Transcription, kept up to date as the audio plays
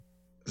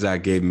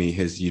Zach gave me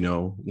his,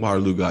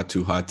 Waterloo got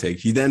too hot take.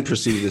 He then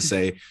proceeded to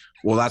say,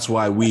 well, that's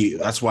how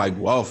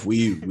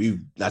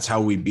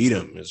we beat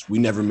them is we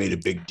never made a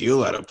big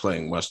deal out of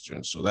playing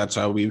Western. So that's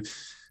how we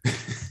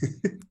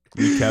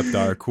we kept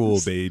our cool,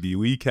 baby.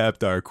 We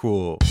kept our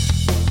cool.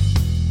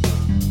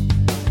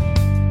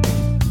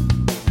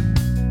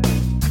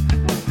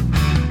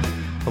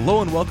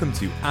 Hello and welcome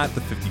to At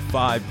the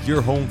 55,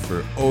 your home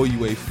for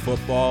OUA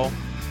football.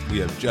 We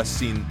have just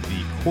seen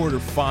the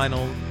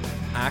quarterfinal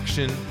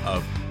action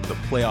of the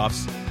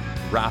playoffs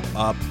wrap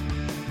up.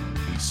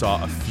 We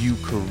saw a few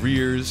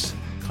careers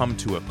come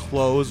to a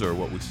close, or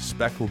what we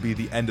suspect will be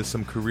the end of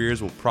some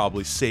careers. We'll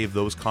probably save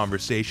those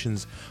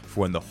conversations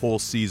for when the whole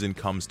season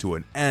comes to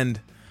an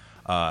end.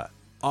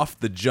 Off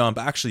the jump,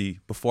 actually,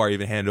 before I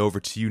even hand it over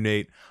to you,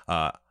 Nate,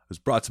 it was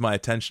brought to my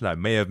attention I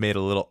may have made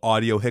a little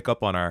audio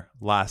hiccup on our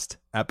last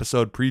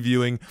episode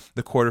previewing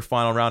the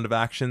quarterfinal round of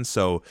action.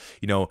 So,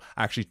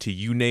 actually to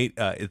you, Nate,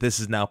 this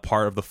is now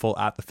part of the full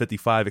At the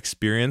 55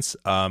 experience.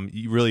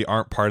 You really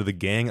aren't part of the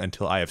gang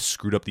until I have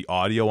screwed up the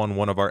audio on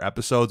one of our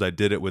episodes. I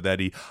did it with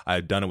Eddie,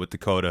 I've done it with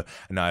Dakota,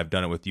 and now I've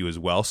done it with you as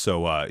well.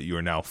 So you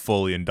are now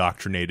fully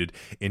indoctrinated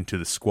into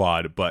the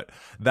squad. But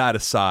that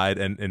aside,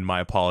 and my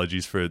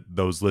apologies for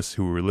those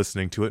who were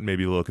listening to it,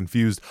 maybe a little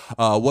confused,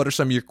 what are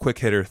some of your quick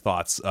hitter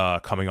thoughts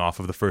coming off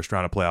of the first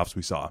round of playoffs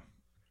we saw?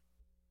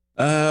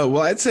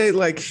 Well, I'd say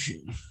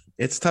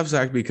it's tough,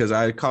 Zach, because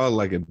I call it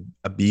like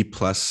a B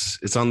plus.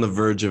 It's on the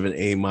verge of an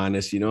A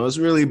minus. It's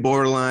really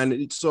borderline.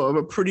 It's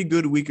a pretty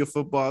good week of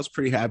football. I was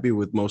pretty happy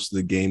with most of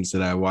the games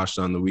that I watched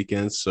on the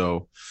weekend.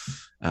 So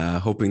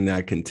hoping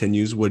that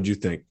continues. What'd you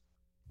think?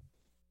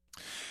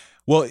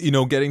 Well,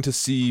 getting to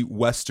see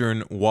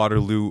Western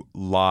Waterloo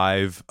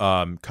live,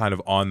 kind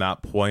of on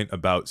that point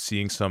about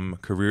seeing some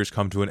careers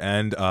come to an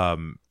end,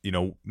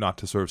 not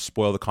to sort of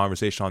spoil the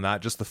conversation on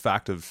that, just the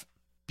fact of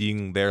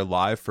being there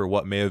live for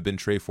what may have been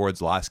Trey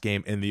Ford's last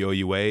game in the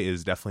OUA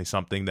is definitely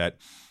something that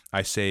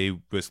I say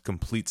with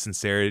complete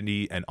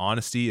sincerity and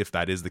honesty. If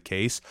that is the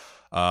case,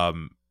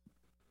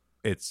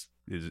 it's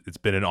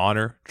been an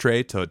honor,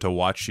 Trey, to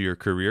watch your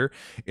career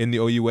in the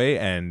OUA,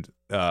 and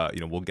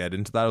we'll get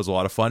into that. It was a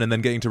lot of fun, and then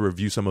getting to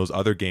review some of those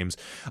other games.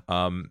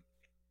 A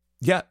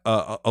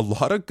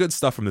lot of good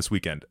stuff from this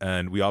weekend,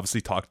 and we obviously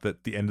talked that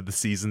at the end of the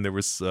season there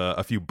was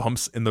a few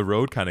bumps in the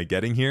road kind of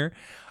getting here.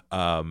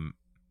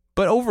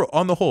 But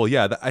on the whole,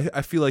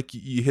 I feel like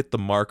you hit the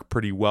mark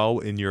pretty well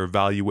in your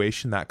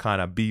evaluation. That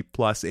kind of B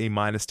plus A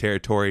minus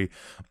territory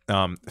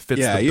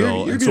fits the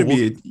bill.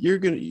 You're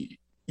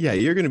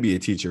gonna be a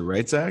teacher,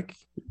 right, Zach?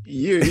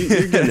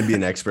 You're gonna be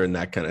an expert in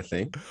that kind of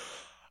thing.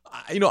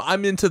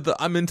 I'm into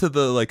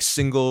the like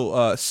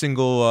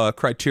single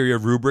criteria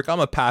rubric. I'm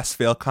a pass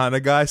fail kind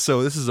of guy,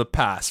 so this is a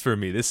pass for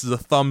me. This is a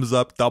thumbs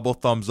up, double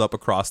thumbs up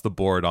across the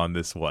board on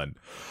this one.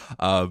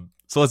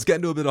 So let's get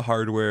into a bit of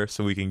hardware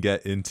so we can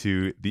get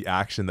into the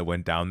action that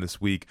went down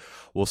this week.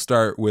 We'll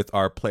start with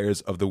our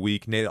players of the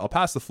week. Nate, I'll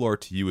pass the floor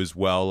to you as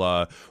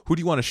well. Who do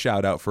you want to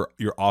shout out for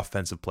your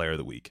offensive player of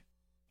the week?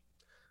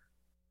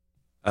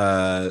 So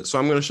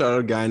I'm going to shout out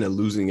a guy in a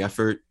losing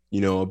effort,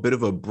 a bit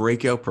of a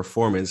breakout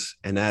performance,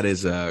 and that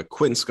is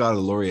Quentin Scott of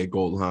the Laurier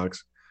Golden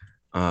Hawks.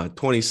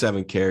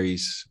 27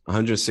 carries,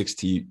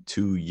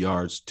 162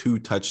 yards, 2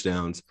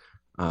 touchdowns.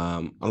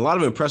 A lot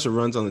of impressive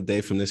runs on the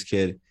day from this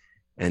kid.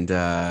 And,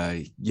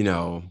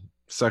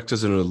 sucked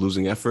us into a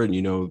losing effort.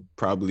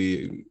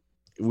 Probably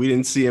we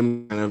didn't see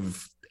him kind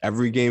of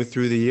every game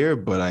through the year,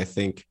 but I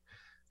think,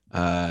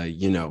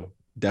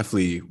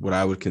 definitely what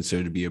I would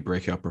consider to be a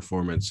breakout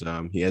performance.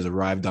 He has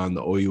arrived on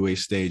the OUA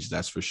stage,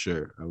 that's for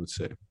sure, I would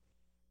say.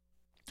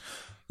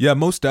 Yeah,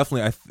 most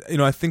definitely.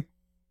 I think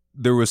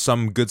there was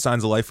some good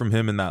signs of life from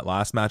him in that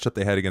last matchup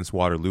they had against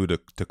Waterloo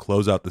to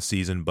close out the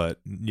season,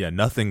 but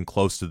nothing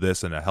close to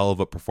this, and a hell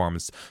of a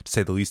performance, to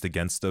say the least,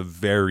 against a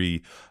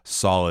very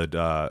solid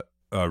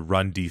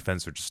run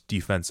defense, or just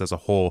defense as a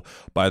whole,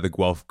 by the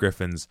Guelph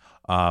Griffins.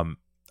 I'm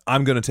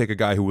going to take a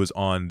guy who was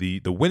on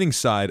the winning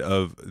side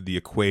of the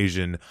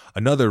equation,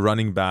 another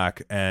running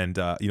back, and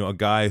a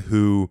guy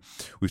who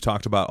we've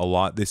talked about a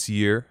lot this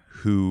year,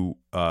 who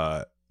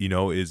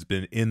has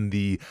been in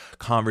the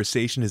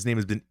conversation. His name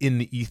has been in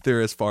the ether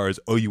as far as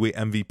OUA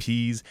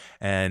MVPs,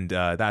 and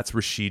that's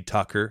Rashid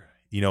Tucker.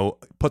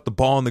 Put the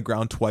ball on the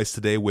ground twice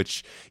today,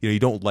 which, you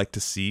don't like to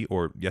see,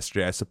 or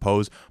yesterday, I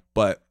suppose,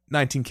 but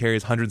 19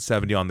 carries,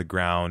 170 on the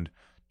ground,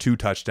 2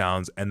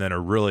 touchdowns, and then a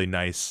really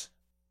nice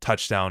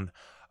touchdown,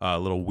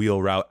 little wheel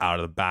route out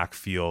of the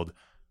backfield.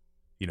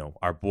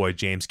 Our boy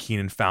James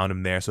Keenan found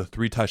him there, so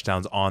 3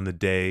 touchdowns on the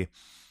day,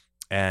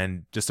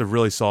 and just a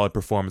really solid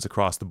performance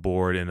across the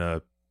board in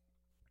a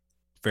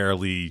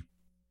fairly,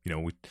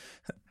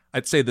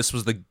 I'd say this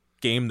was the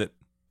game that,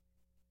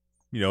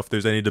 if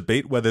there's any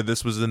debate whether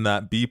this was in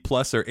that B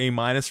plus or A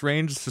minus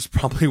range, this is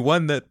probably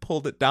one that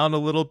pulled it down a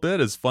little bit.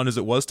 As fun as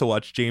it was to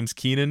watch James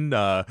Keenan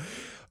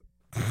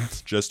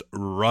just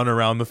run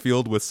around the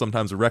field with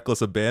sometimes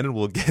reckless abandon,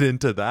 we'll get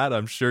into that.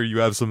 I'm sure you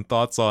have some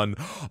thoughts on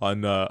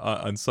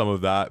some of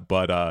that,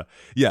 but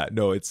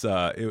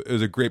it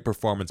was a great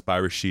performance by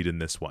Rashid in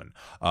this one.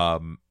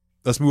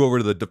 let's move over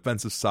to the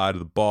defensive side of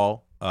the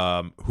ball.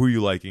 Who are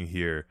you liking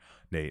here,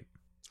 Nate?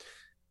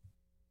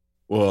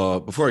 Well,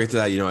 before I get to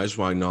that, I just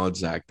want to acknowledge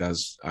Zach.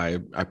 I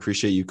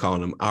appreciate you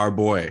calling him our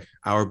boy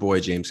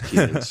James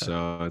Keenan.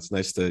 So it's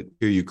nice to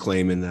hear you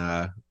claiming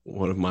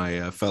one of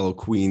my fellow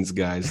Queens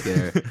guys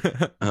there.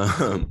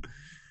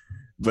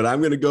 But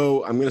I'm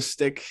gonna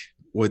stick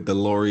with the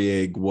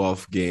Laurier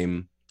Guelph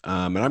game,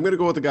 and I'm gonna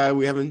go with the guy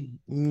we haven't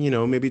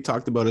maybe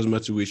talked about as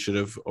much as we should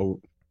have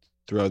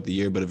throughout the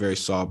year, but a very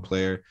solid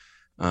player,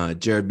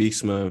 Jared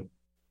Bieksma.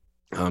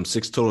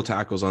 6 total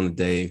tackles on the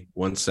day,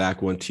 1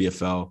 sack, 1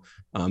 TFL.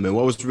 And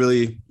what was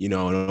really, an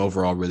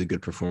overall really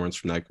good performance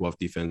from that Guelph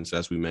defense,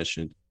 as we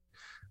mentioned.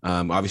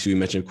 Obviously, we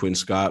mentioned Quinn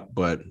Scott,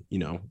 but,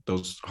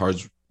 those hard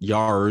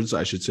yards,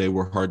 I should say,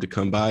 were hard to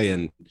come by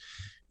and,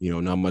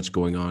 not much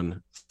going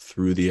on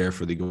through the air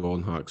for the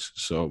Golden Hawks.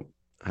 So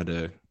I had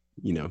to,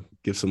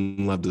 give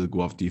some love to the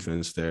Guelph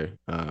defense there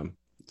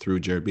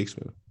through Jared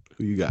Bieksma.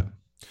 Who you got?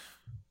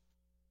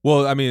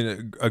 Well, I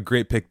mean, a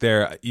great pick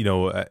there.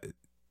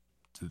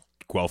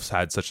 Guelph's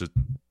had such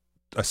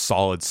a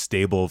solid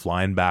stable of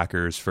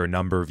linebackers for a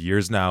number of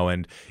years now.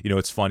 And,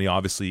 it's funny,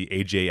 obviously,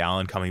 AJ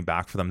Allen coming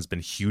back for them has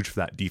been huge for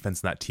that defense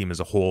and that team as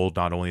a whole,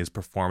 not only his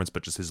performance,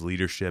 but just his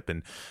leadership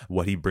and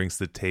what he brings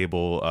to the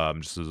table,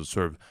 just as a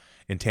sort of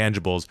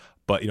intangibles.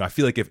 But, I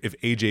feel like if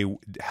AJ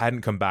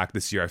hadn't come back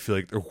this year, I feel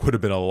like there would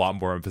have been a lot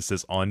more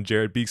emphasis on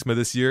Jared Bieksma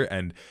this year.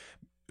 And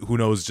who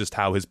knows just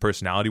how his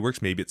personality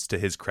works. Maybe it's to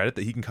his credit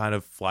that he can kind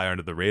of fly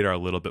under the radar a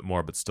little bit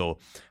more, but still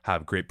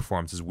have great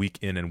performances week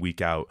in and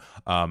week out.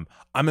 I'm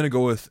going to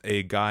go with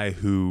a guy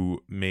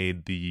who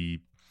made the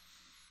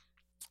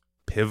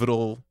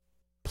pivotal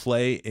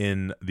play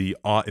in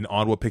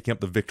Ottawa picking up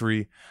the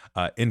victory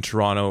in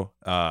Toronto,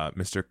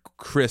 Mr.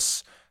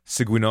 Chris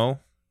Seguino.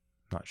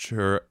 Not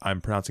sure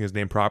I'm pronouncing his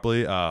name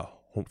properly.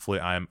 Hopefully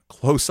I'm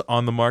close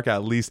on the mark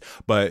at least,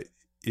 but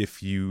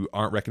if you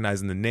aren't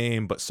recognizing the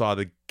name but saw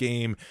the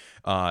game,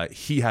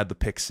 he had the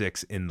pick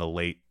 6 in the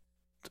late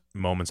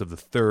moments of the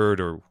third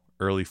or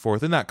early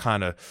fourth, in that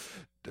kind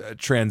of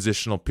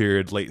transitional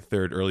period, late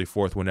third, early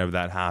fourth, whenever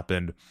that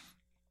happened.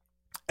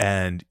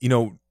 And,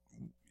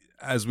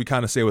 as we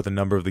kind of say with a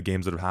number of the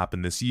games that have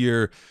happened this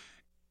year,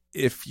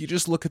 if you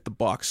just look at the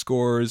box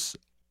scores,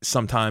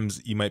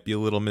 sometimes you might be a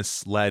little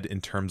misled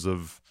in terms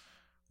of,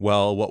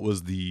 well, what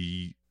was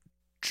the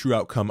true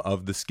outcome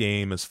of this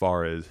game as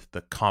far as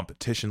the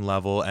competition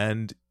level.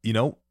 And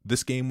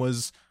this game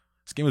was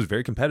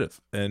very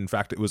competitive. In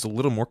fact, it was a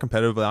little more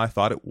competitive than I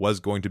thought it was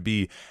going to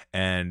be.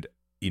 And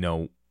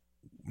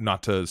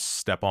not to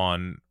step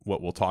on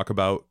what we'll talk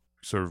about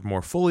sort of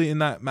more fully in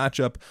that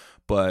matchup,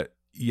 but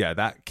yeah,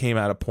 that came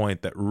at a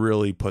point that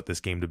really put this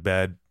game to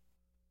bed.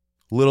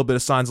 A little bit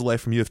of signs of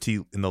life from U of T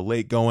in the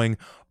late going,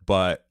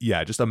 but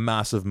yeah, just a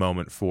massive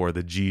moment for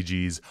the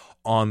GGs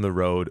on the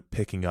road,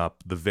 picking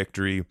up the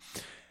victory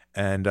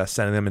and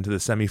sending them into the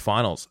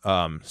semifinals.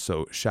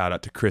 So shout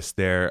out to Chris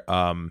there.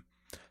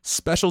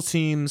 Special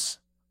teams,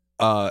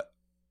 I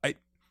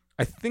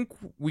think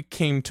we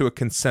came to a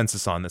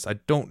consensus on this. I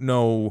don't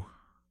know.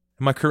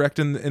 Am I correct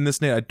in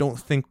this, Nate? I don't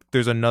think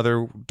there's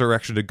another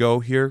direction to go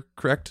here,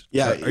 correct?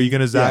 Yeah. Are you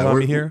going to zag on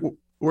me here?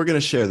 We're going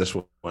to share this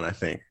one, I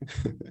think.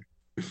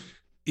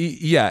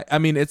 Yeah, I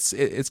mean,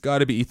 it's got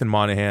to be Ethan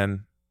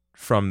Monahan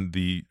from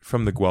the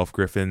Guelph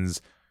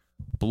Griffins.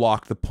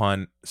 Blocked the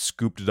punt,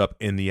 scooped it up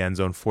in the end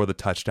zone for the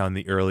touchdown in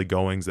the early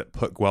goings that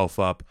put Guelph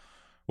up.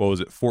 What was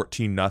it,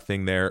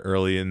 14-0 there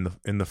early in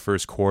the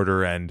first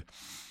quarter. And,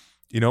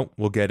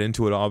 we'll get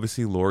into it.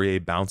 Obviously, Laurier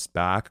bounced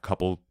back, a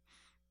couple,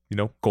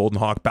 Golden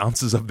Hawk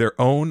bounces of their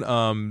own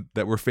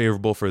that were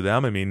favorable for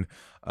them. I mean,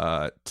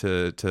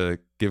 to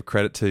give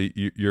credit to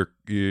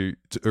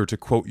to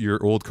quote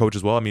your old coach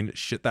as well. I mean,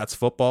 shit, that's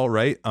football,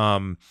 right?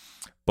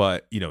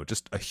 But,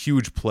 just a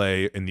huge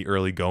play in the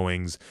early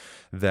goings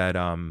that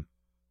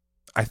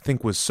I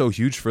think was so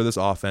huge for this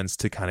offense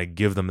to kind of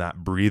give them that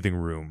breathing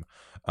room.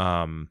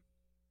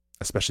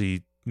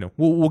 Especially,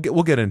 we'll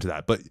get into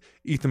that. But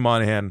Ethan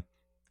Monahan,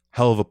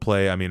 hell of a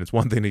play. I mean, it's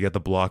one thing to get the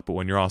block, but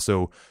when you're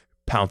also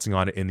pouncing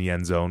on it in the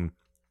end zone,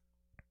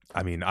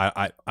 I mean,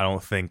 I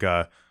don't think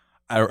I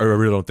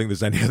really don't think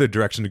there's any other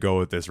direction to go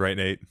with this, right,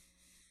 Nate?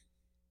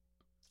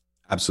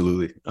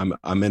 Absolutely.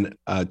 I'm in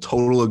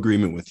total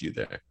agreement with you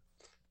there.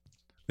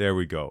 There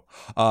we go.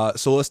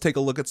 So let's take a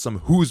look at some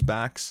who's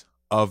backs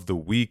of the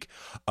week.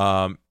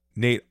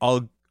 Nate,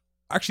 I'll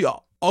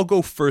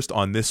go first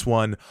on this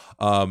one.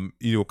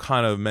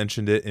 Kind of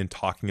mentioned it in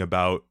talking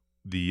about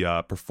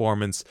the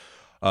performance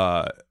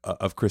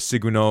of Chris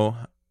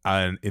Seguino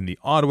in the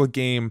Ottawa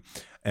game,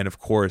 and of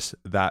course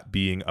that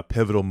being a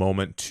pivotal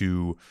moment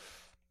to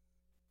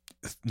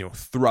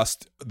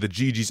thrust the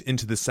GGs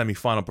into the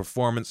semifinal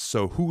performance.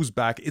 So who's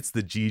back? It's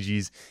the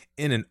GGs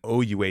in an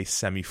OUA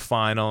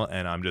semifinal,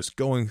 and I'm just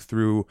going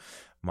through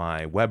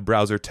my web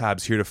browser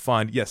tabs here to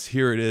find, yes,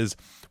 here it is,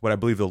 what I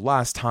believe the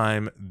last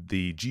time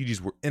the GGs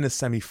were in a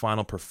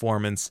semifinal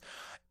performance.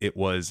 It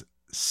was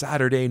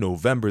Saturday,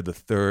 November the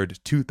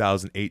 3rd,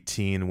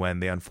 2018, when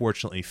they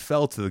unfortunately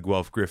fell to the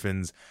Guelph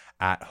Griffins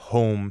at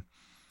home.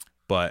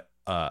 But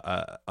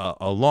a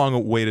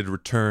long-awaited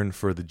return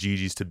for the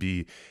GGs to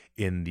be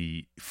in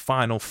the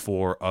Final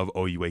Four of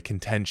OUA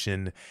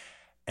contention.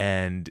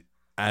 And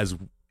as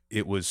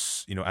it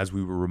was, as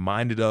we were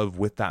reminded of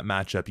with that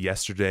matchup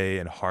yesterday,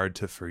 and hard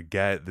to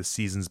forget, the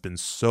season's been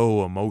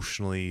so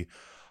emotionally,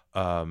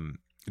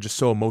 just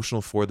so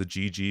emotional for the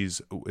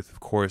GGs, with, of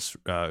course,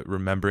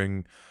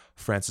 remembering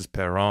Francis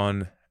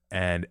Perron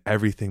and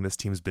everything this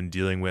team's been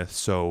dealing with.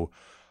 So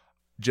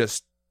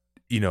just,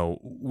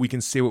 we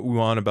can say what we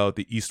want about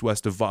the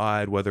East-West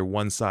divide, whether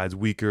one side's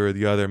weaker or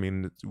the other. I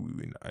mean,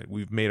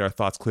 we've made our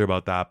thoughts clear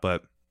about that,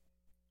 but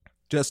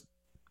just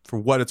for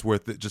what it's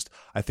worth,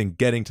 I think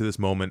getting to this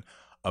moment,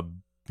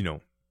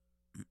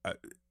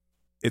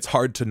 it's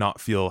hard to not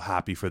feel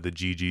happy for the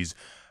GGs.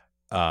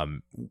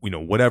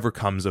 Whatever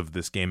comes of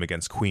this game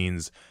against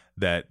Queens,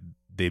 that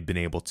they've been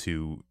able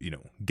to,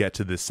 get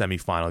to this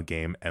semifinal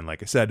game. And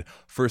like I said,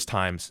 first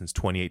time since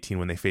 2018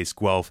 when they faced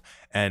Guelph.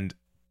 And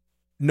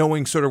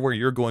knowing sort of where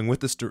you're going with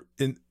this,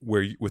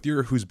 with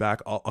your Who's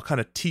Back, I'll kind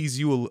of tease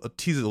it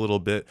a little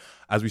bit.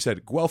 As we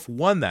said, Guelph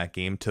won that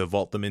game to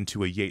vault them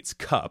into a Yates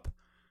Cup.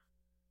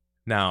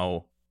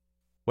 Now,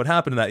 what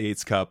happened in that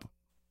Yates Cup?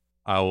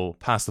 I will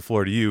pass the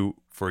floor to you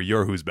for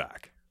your Who's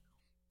Back.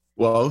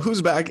 Well,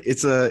 Who's Back?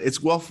 It's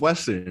Guelph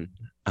Western.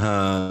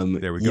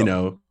 There we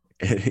go.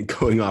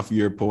 Going off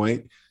your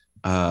point,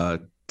 the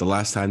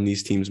last time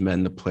these teams met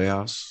in the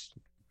playoffs,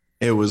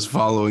 it was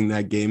following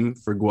that game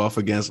for Guelph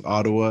against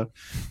Ottawa.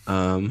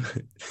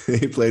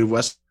 They played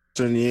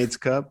Western Yates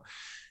Cup,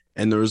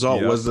 and the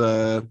result was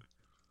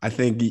I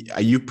think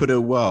you put it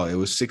well. It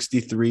was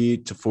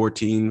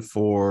 63-14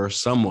 for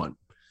someone.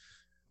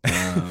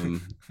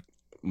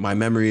 My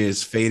memory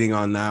is fading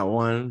on that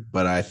one,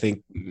 but I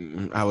think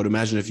I would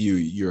imagine if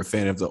you're a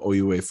fan of the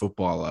OUA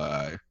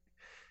football,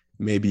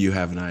 maybe you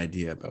have an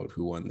idea about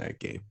who won that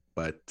game.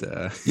 But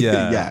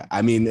yeah,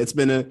 I mean, it's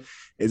been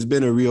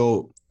a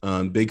real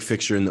big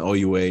fixture in the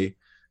OUA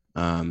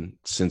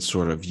since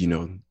sort of,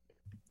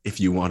 if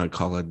you want to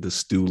call it the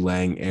Stu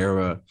Lang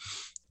era.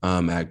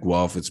 At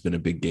Guelph, it's been a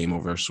big game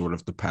over sort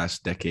of the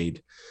past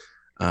decade.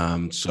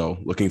 So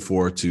looking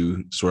forward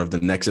to sort of the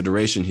next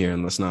iteration here.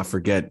 And let's not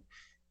forget,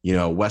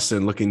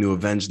 Western looking to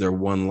avenge their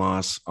one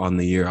loss on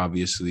the year,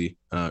 obviously,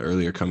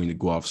 earlier coming to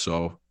Guelph.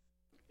 So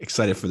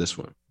excited for this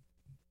one.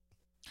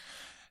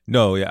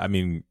 No, yeah, I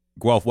mean,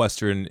 Guelph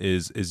Western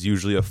is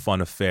usually a fun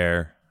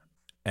affair.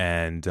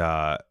 And,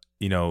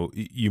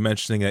 you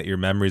mentioning that your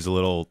memory's a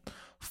little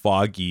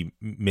foggy.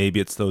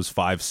 Maybe it's those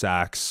 5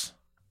 sacks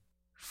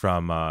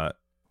from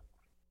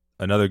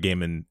another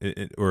game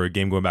or a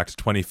game going back to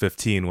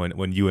 2015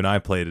 when you and I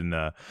played in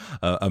a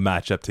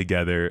matchup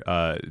together.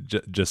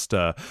 Just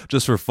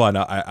for fun,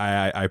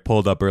 I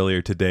pulled up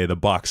earlier today the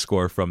box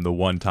score from the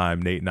one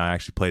time Nate and I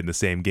actually played in the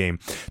same game.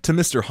 To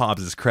Mr.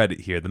 Hobbs' credit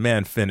here, the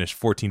man finished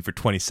 14 for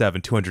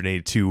 27,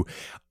 282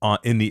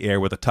 in the air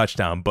with a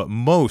touchdown, but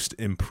most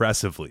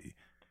impressively,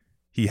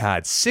 he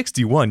had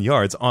 61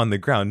 yards on the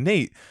ground.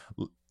 Nate,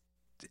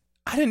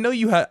 I didn't know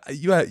you had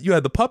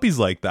the puppies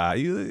like that.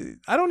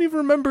 I don't even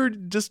remember,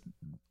 just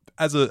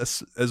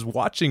as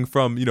watching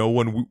from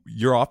when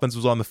your offense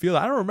was on the field.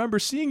 I don't remember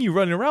seeing you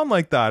running around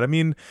like that. I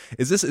mean,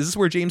 is this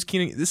where James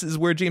Keenan? This is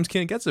where James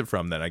Keenan gets it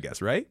from, then, I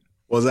guess, right?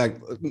 Well, Zach,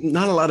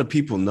 not a lot of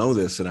people know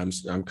this, and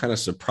I'm kind of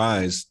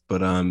surprised.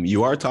 But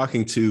you are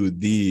talking to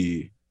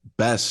the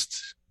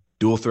best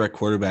dual threat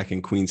quarterback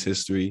in Queens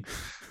history.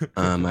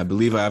 I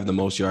believe I have the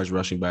most yards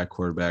rushing by a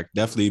quarterback,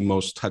 definitely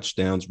most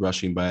touchdowns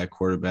rushing by a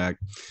quarterback.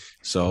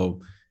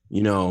 So,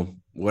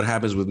 what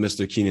happens with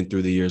Mr. Keenan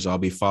through the years, I'll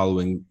be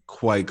following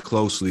quite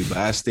closely. But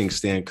as things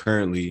stand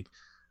currently,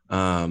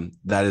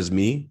 that is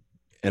me.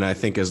 And I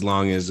think as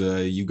long as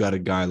you got a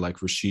guy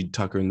like Rashid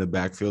Tucker in the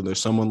backfield or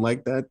someone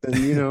like that,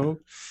 then,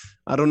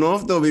 I don't know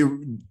if they'll be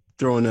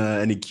throwing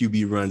any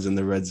QB runs in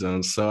the red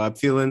zone. So I'm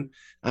feeling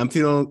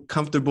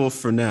comfortable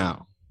for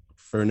now.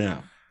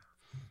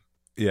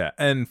 Yeah,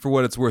 and for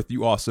what it's worth,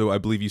 you also, I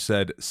believe you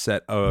said,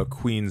 set a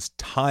Queens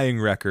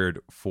tying record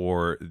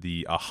for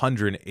the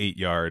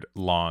 108-yard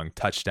long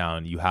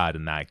touchdown you had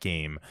in that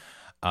game.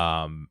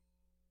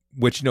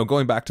 Which,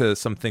 going back to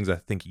some things I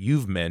think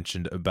you've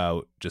mentioned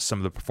about just some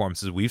of the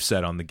performances we've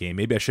said on the game,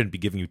 maybe I shouldn't be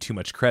giving you too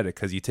much credit,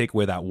 because you take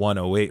away that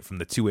 108 from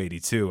the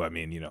 282. I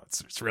mean,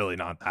 it's really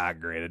not that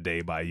great a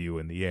day by you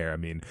in the air. I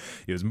mean,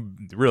 it was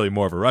really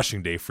more of a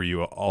rushing day for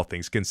you, all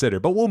things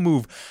considered. But we'll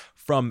move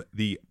from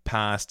the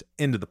past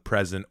into the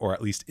present, or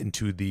at least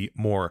into the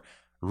more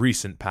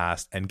recent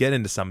past, and get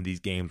into some of these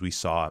games we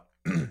saw,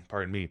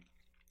 pardon me,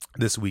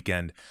 this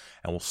weekend.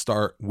 And we'll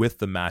start with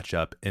the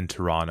matchup in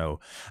Toronto.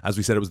 As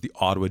we said, it was the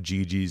Ottawa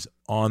GGs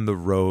on the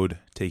road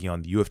taking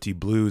on the U of T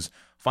Blues.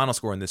 Final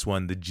score in this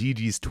one, the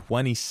GGs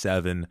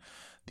 27,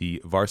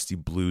 the Varsity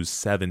Blues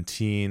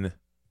 17.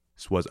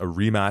 This was a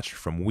rematch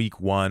from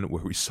week 1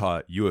 where we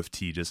saw U of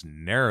T just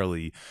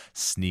narrowly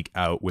sneak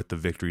out with the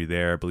victory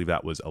there. I believe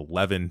that was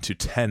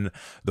 11-10,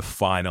 the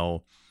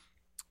final.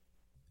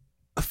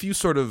 A few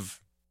sort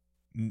of,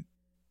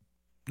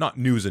 not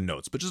news and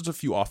notes, but just a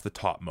few off the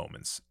top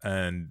moments.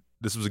 And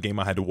this was a game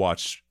I had to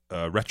watch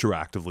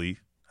retroactively,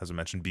 as I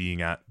mentioned,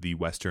 being at the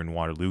Western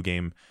Waterloo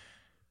game.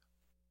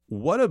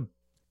 What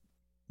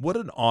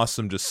an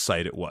awesome just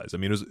sight it was. I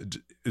mean, it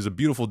was a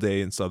beautiful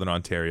day in Southern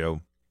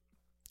Ontario.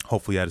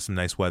 Hopefully, you had some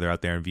nice weather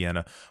out there in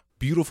Vienna.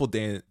 Beautiful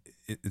day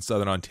in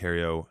Southern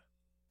Ontario,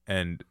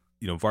 and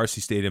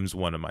Varsity Stadium's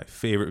one of my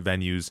favorite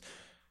venues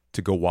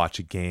to go watch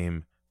a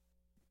game.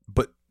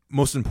 But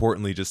most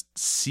importantly, just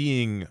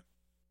seeing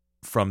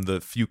from the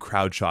few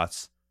crowd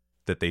shots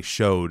that they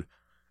showed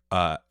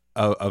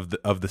of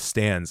the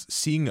stands,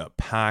 seeing a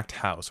packed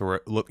house,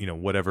 or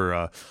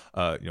whatever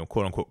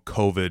quote unquote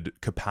COVID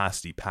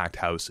capacity packed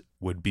house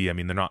would be. I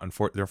mean, they're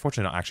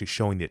unfortunately not actually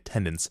showing the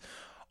attendance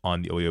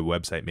on the OUA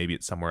website. Maybe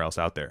it's somewhere else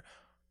out there.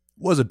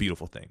 Was a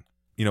beautiful thing.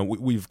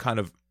 We've kind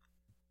of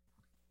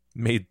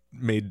made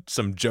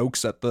some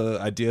jokes at the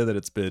idea that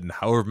it's been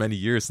however many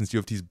years since U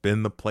of T's been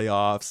in the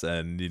playoffs,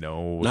 and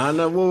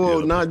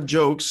not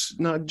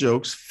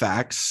jokes,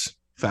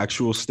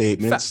 factual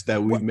statements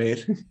that we've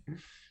made.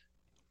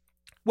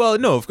 Well,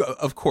 no,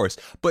 of course,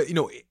 but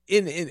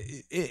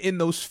in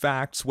those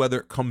facts, whether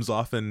it comes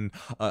off in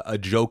a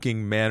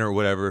joking manner or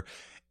whatever,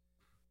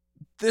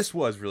 this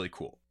was really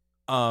cool.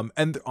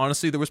 And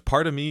honestly, there was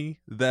part of me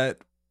that,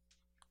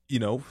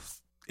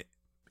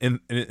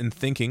 in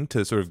thinking,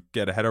 to sort of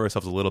get ahead of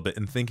ourselves a little bit,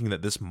 in thinking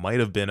that this might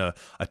have been a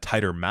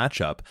tighter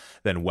matchup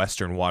than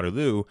Western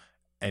Waterloo,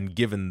 and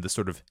given the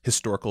sort of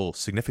historical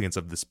significance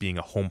of this being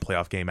a home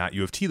playoff game at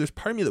U of T, there's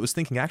part of me that was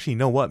thinking, actually, you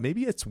know what,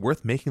 maybe it's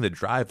worth making the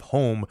drive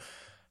home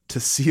to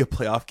see a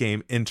playoff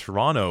game in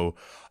Toronto.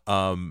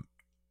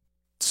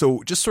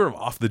 So just sort of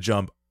off the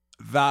jump,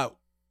 that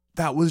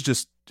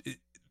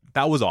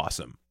was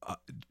awesome.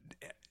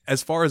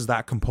 As far as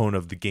that component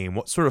of the game,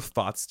 what sort of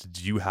thoughts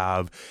did you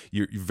have?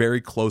 You're very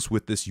close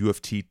with this U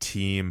of T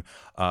team.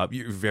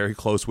 You're very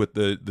close with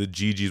the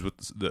GGs,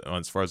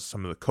 as far as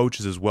some of the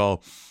coaches as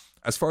well.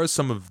 As far as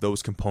some of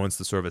those components,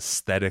 the sort of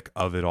aesthetic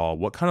of it all,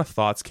 what kind of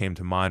thoughts came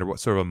to mind, or what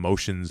sort of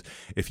emotions,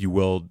 if you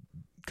will,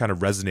 kind of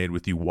resonated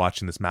with you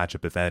watching this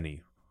matchup, if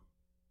any?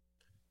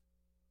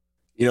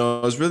 It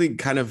was really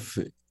kind of,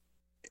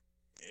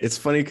 it's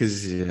funny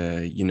because,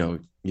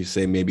 you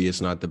say maybe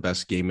it's not the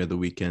best game of the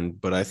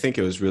weekend, but I think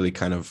it was really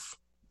kind of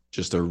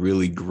just a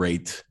really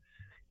great,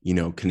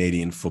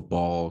 Canadian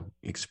football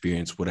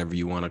experience, whatever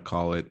you want to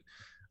call it.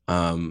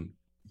 And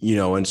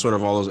sort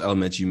of all those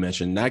elements you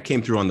mentioned, that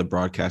came through on the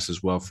broadcast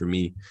as well for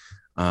me.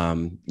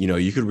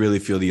 You could really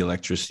feel the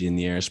electricity in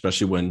the air,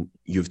 especially when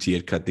U of T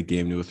had cut the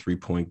game to a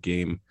 3-point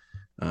game,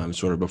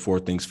 sort of before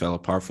things fell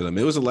apart for them.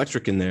 It was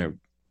electric in there.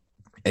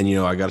 And,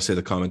 I got to say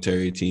the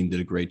commentary team did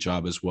a great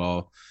job as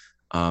well.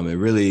 It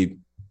really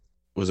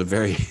was a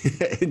very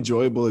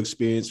enjoyable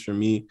experience for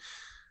me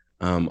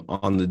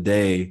on the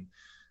day.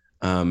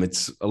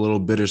 It's a little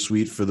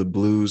bittersweet for the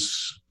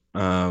Blues.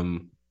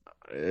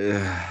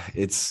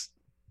 It's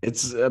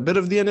a bit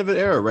of the end of an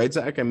era, right,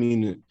 Zach? I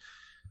mean,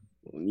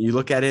 you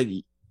look at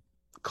it,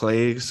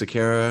 Clay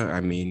Sakara,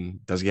 I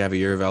mean, does he have a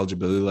year of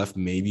eligibility left?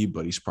 Maybe,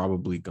 but he's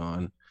probably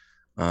gone.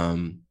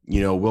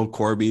 Will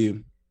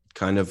Corby,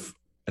 kind of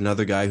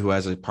another guy who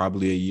has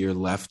probably a year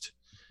left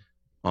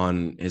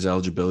on his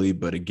eligibility,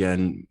 but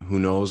again, who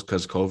knows?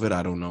 Because COVID,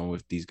 I don't know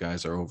if these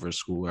guys are over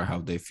school or how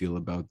they feel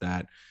about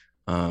that.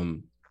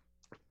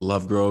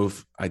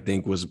 Lovegrove, I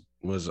think, was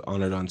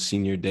honored on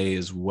senior day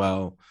as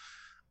well.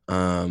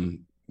 So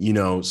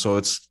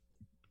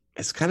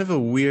it's kind of a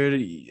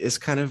weird. This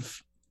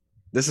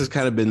has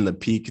kind of been the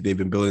peak. They've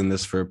been building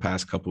this for the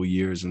past couple of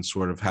years, and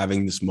sort of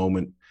having this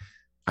moment,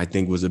 I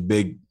think, was a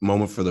big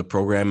moment for the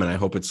program, and I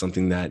hope it's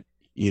something that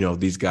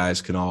these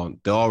guys they'll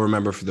all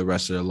remember for the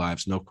rest of their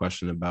lives, no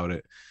question about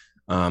it.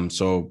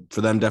 So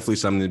for them, definitely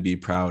something to be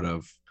proud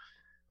of.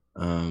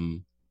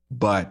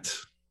 But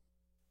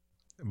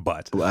they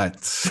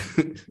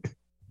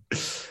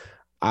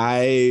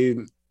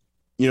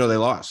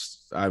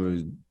lost.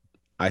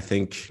 I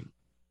think,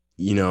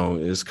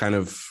 it's kind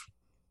of,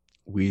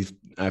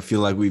 I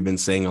feel like we've been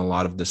saying a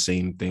lot of the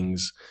same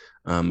things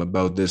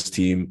about this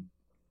team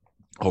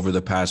over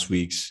the past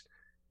weeks.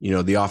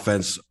 The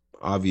offense,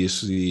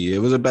 obviously, it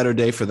was a better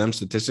day for them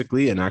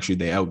statistically, and actually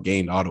they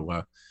outgained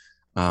Ottawa,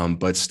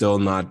 but still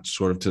not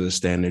sort of to the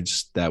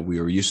standards that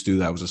we were used to,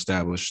 that was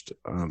established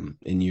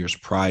in years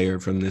prior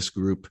from this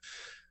group.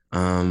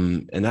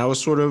 And that was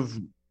sort of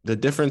the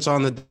difference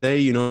on the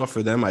day,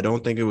 for them. I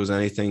don't think it was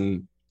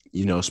anything,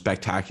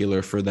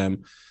 spectacular for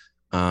them.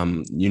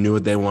 You knew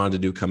what they wanted to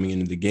do coming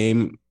into the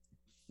game.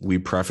 We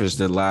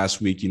prefaced it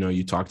last week,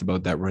 you talked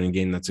about that running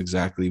game. That's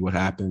exactly what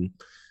happened.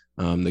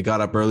 They got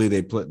up early.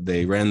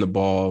 They ran the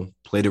ball,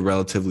 played it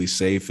relatively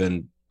safe,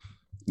 and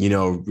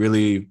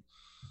really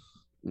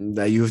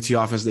that U of T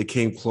offense, they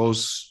came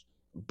close,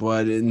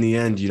 but in the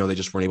end, they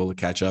just weren't able to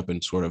catch up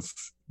and sort of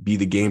be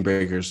the game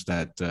breakers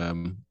that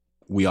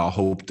we all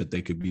hoped that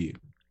they could be.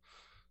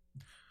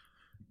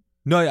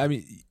 No, I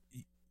mean,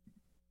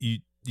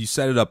 you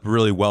set it up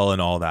really well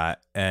and all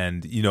that,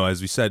 and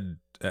as we said,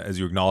 as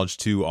you acknowledged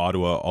too,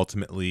 Ottawa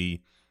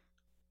ultimately,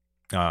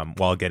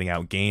 while getting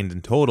outgained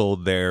in total,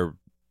 their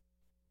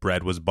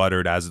bread was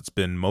buttered, as it's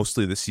been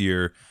mostly this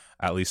year,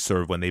 at least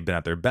sort of when they've been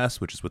at their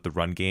best, which is with the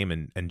run game,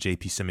 and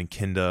JP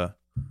Simonkinda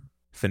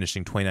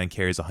finishing 29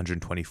 carries,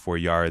 124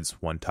 yards,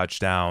 1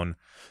 touchdown.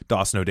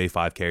 Dawson O'Day,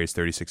 5 carries,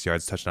 36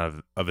 yards,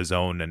 touchdown of his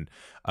own. And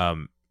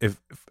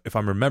if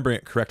I'm remembering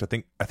it correct, I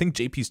think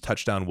JP's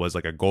touchdown was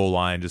like a goal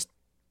line, just,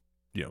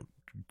 you know,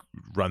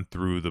 run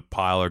through the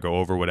pile or go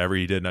over whatever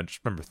he did. And I just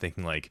remember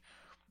thinking, like,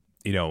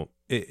 you know,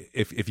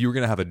 if you were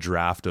going to have a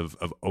draft of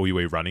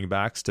OUA running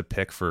backs to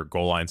pick for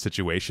goal line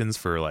situations,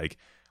 for like,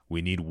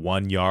 we need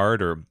 1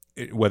 yard, or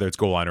whether it's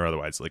goal line or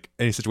otherwise, like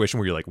any situation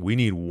where you're like, we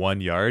need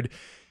 1 yard,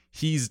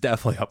 he's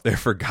definitely up there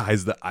for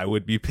guys that I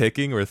would be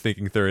picking or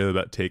thinking thoroughly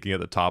about taking at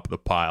the top of the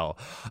pile.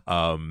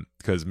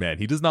 Because, man,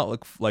 he does not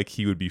look like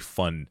he would be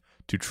fun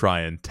to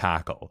try and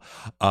tackle.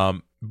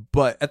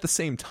 But at the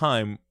same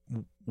time,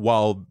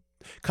 while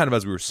kind of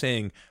as we were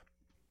saying,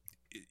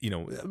 you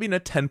know, I mean, a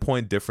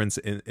 10-point difference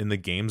in the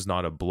game's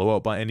not a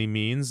blowout by any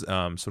means.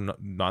 So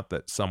not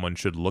that someone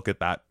should look at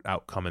that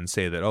outcome and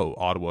say that, oh,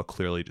 Ottawa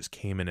clearly just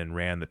came in and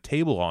ran the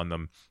table on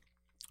them.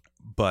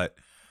 But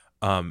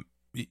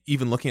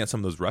even looking at some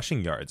of those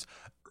rushing yards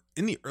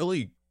in the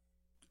early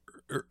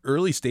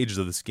stages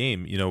of this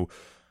game, you know,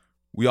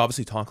 we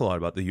obviously talk a lot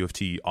about the U of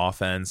T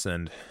offense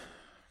and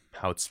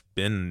how it's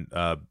been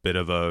a bit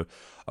of a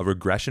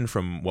regression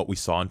from what we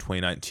saw in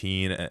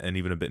 2019 and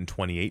even a bit in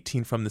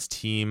 2018 from this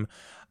team.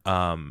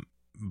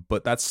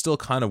 But that's still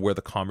kind of where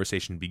the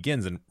conversation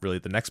begins. And really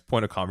the next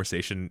point of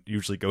conversation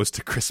usually goes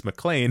to Chris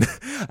McLean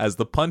as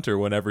the punter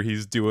whenever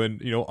he's doing,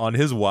 you know, on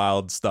his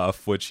wild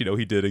stuff, which, you know,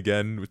 he did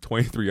again with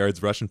 23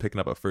 yards rushing, picking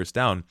up a first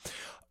down.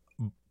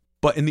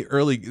 But in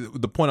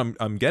the point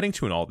I'm getting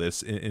to in all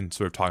this, in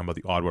sort of talking about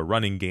the Ottawa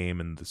running game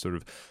and the sort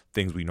of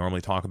things we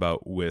normally talk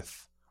about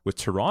with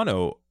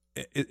Toronto,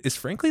 is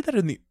frankly that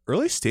in the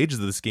early stages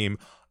of this game,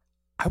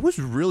 I was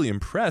really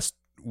impressed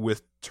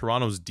with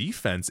Toronto's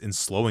defense in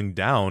slowing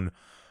down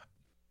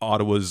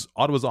Ottawa's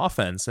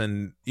offense.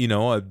 And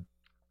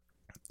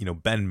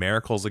Ben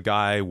Miracle's a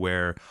guy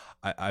where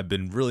I've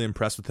been really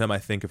impressed with him. I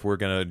think if we're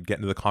gonna get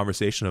into the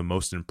conversation of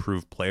most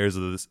improved players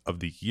of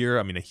the year,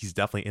 I mean, he's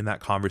definitely in that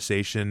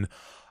conversation.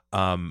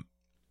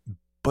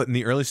 But in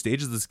the early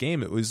stages of this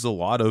game, it was a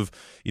lot of,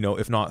 you know,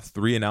 if not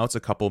 3 and outs, a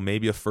couple,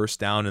 maybe a first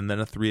down and then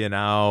a 3 and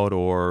out,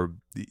 or,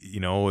 you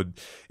know,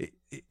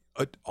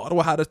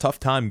 Ottawa had a tough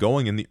time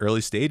going in the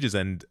early stages.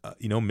 And,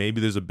 you know,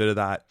 maybe there's a bit of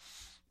that,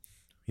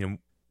 you know,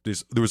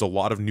 there was a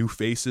lot of new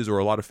faces, or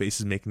a lot of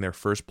faces making their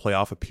first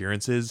playoff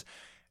appearances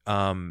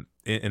in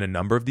a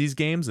number of these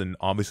games. And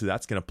obviously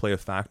that's going to play a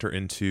factor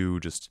into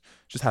just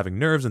having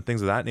nerves and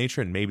things of that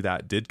nature. And maybe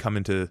that did come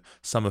into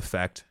some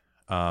effect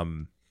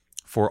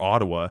for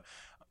Ottawa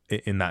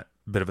in that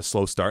bit of a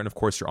slow start. And of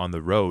course you're on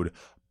the road,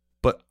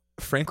 but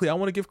frankly, I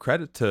want to give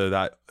credit to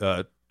that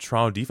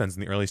Toronto defense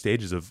in the early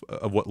stages of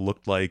what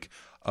looked like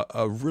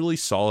a really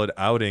solid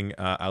outing,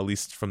 at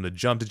least from the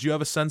jump. Did you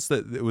have a sense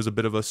that it was a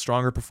bit of a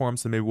stronger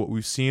performance than maybe what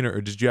we've seen,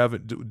 or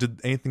did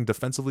anything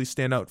defensively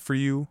stand out for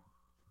you?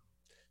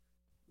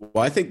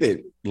 Well, I think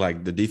that,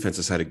 like, the defense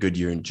has had a good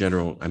year in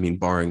general. I mean,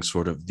 barring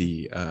sort of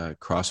the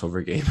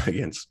crossover game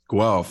against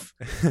Guelph.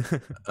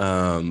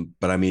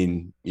 But I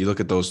mean, you look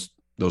at those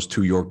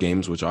 2 York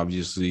games, which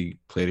obviously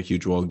played a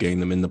huge role getting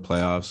them in the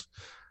playoffs.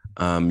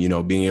 You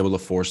know, being able to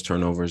force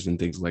turnovers and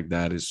things like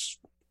that is,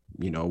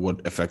 you know,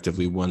 what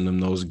effectively won them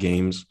those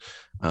games.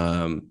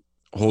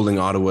 Holding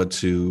Ottawa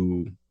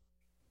to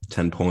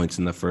 10 points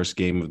in the first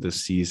game of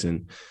this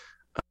season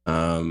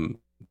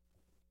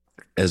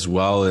as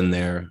well in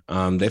there.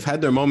 They've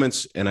had their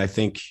moments, and I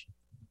think,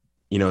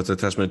 you know, it's a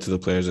testament to the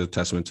players, a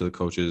testament to the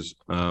coaches.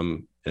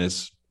 And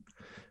it's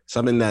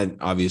something that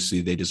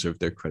obviously they deserve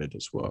their credit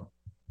as well.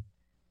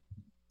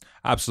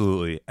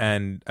 Absolutely.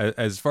 And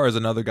as far as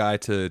another guy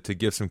to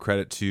give some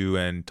credit to,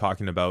 and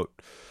talking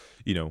about,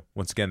 you know,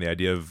 once again, the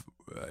idea of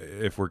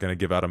if we're going to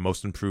give out a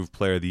most improved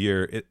player of the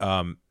year,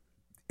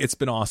 it's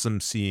been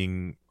awesome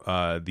seeing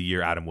the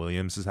year Adam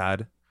Williams has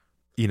had.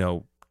 You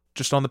know,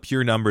 just on the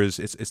pure numbers,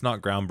 it's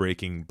not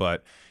groundbreaking,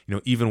 but, you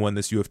know, even when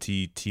this U of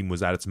T team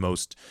was at its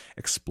most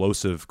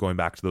explosive, going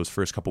back to those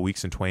first couple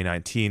weeks in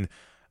 2019,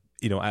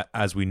 you know,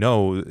 as we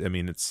know, I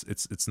mean,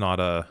 it's not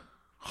a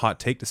hot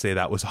take to say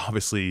that was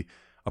obviously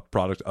a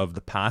product of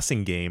the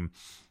passing game.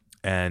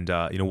 And,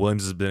 you know,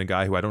 Williams has been a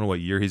guy who, I don't know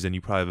what year he's in.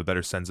 You probably have a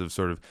better sense of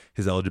sort of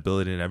his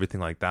eligibility and everything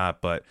like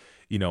that. But,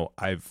 you know,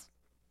 I've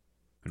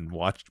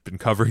been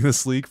covering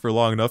this league for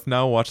long enough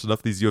now, watched enough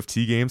of these U of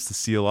T games to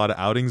see a lot of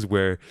outings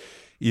where,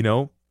 you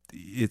know,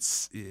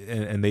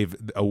 and they've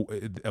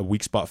a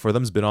weak spot for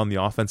them has been on the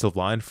offensive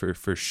line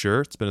for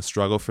sure. It's been a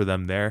struggle for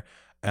them there.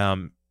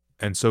 And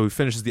so he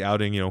finishes the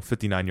outing, you know,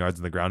 59 yards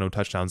on the ground, no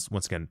touchdowns.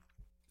 Once again,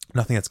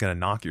 nothing that's going to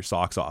knock your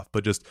socks off,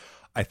 but just,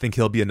 I think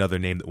he'll be another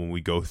name that when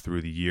we go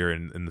through the year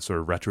and the sort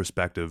of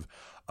retrospective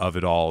of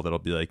it all, that'll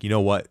be like, you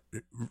know what,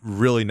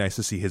 really nice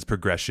to see his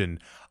progression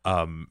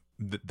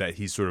that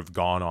he's sort of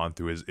gone on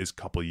through his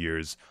couple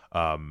years,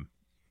 or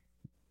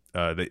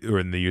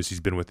in the years he's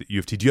been with the U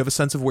of T. Do you have a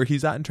sense of where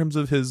he's at in terms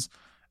of his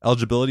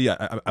eligibility?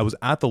 I was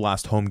at the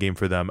last home game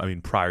for them. I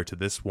mean, prior to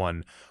this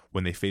one,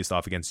 when they faced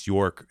off against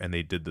York and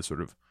they did the sort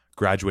of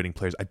graduating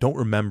players. I don't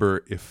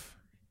remember if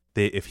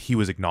he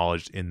was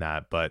acknowledged in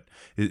that, but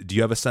do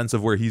you have a sense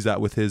of where he's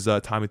at with his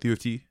time at the U of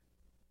T?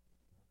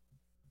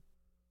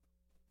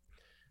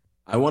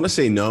 I want to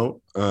say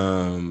no.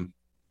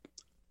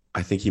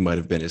 I think he might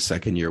have been his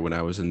second year when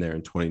I was in there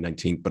in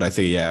 2019. But I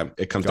think, yeah,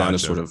 it comes down to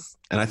sort of,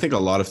 and I think a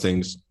lot of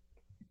things,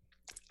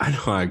 I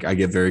know I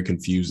get very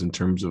confused in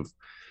terms of,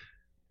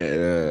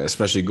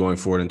 especially going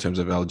forward in terms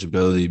of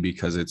eligibility,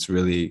 because it's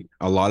really,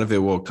 a lot of it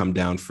will come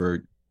down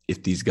for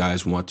if these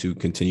guys want to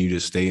continue to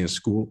stay in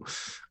school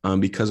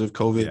because of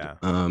COVID. Yeah.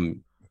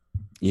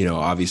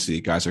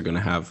 Obviously guys are going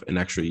to have an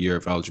extra year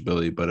of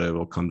eligibility, but it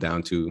will come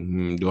down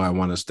to, do I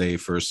want to stay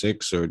for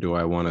 6 or do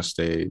I want to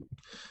stay?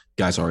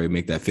 Guys already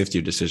make that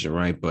 5th-year decision,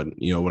 right? But,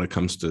 when it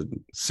comes to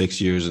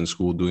 6 years in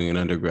school doing an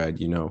undergrad,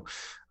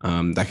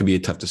 that can be a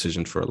tough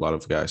decision for a lot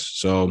of guys.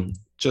 So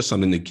just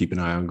something to keep an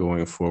eye on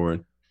going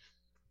forward.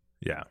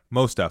 Yeah,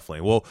 most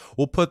definitely.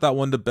 We'll put that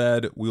one to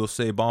bed. We'll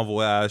say bon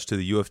voyage to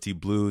the U of T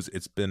Blues.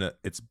 It's been a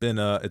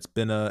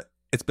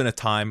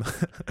time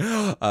this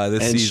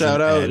and season.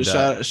 Shout out.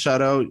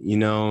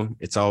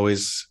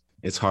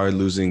 It's hard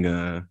losing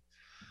a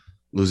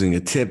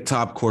tip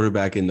top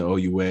quarterback in the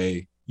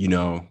OUA.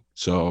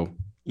 So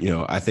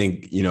I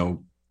think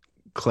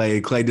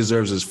Clay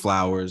deserves his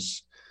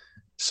flowers.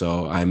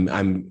 So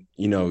I'm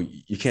you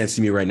can't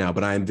see me right now,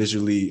 but I have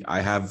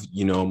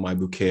my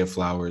bouquet of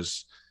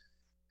flowers.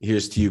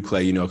 Here's to you,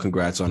 Clay.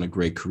 Congrats on a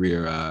great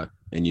career,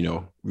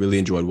 and really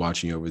enjoyed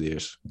watching you over the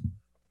years.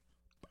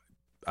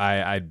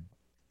 I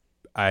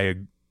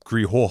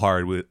agree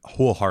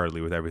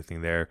wholeheartedly with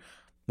everything there.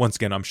 Once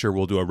again, I'm sure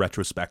we'll do a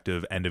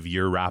retrospective end of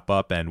year wrap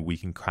up, and we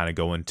can kind of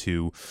go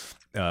into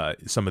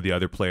some of the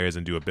other players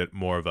and do a bit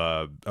more of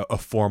a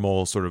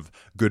formal sort of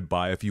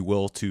goodbye, if you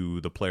will, to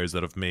the players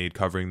that have made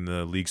covering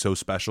the league so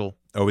special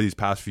over these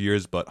past few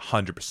years. But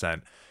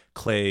 100%,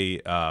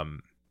 Clay.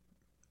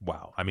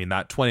 Wow. I mean,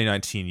 that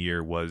 2019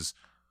 year was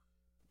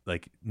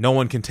like, no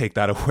one can take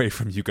that away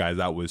from you guys.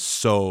 That was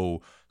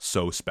so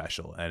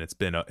special, and it's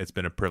been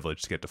a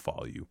privilege to get to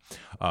follow you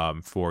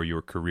for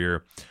your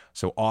career.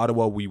 So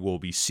Ottawa, we will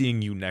be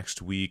seeing you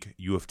next week.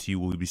 U of T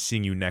will be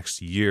seeing you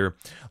next year.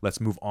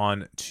 Let's move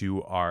on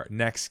to our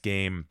next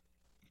game.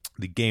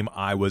 The game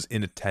I was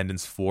in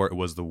attendance for, it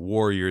was the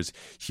Warriors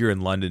here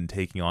in London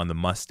taking on the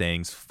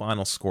Mustangs.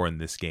 Final score in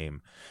this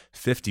game,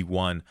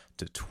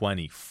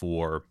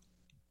 51-24.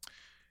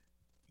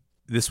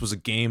 This was a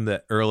game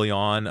that early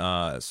on,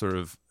 sort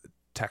of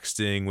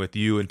texting with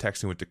you and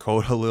texting with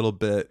Dakota a little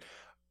bit,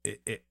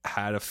 it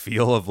had a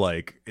feel of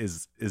like,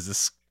 is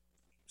this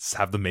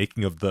have the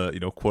making of the,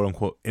 quote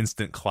unquote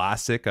instant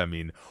classic? I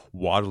mean,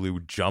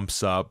 Waterloo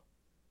jumps up,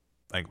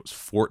 I think it was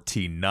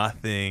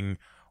 14-0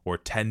 or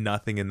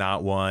 10-0 in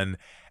that one.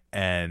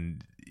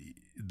 And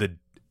I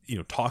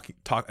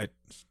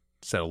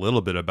said a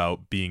little bit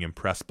about being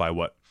impressed by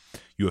what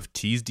U of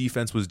T's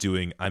defense was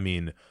doing. I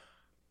mean,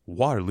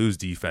 Waterloo's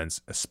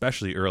defense,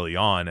 especially early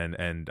on,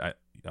 and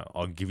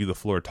I'll give you the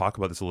floor to talk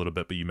about this a little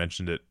bit, but you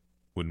mentioned it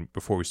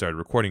before we started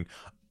recording,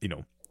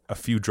 a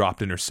few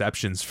dropped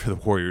interceptions for the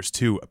Warriors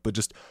too, but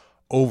just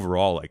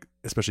overall, like,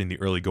 especially in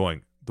the early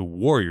going, the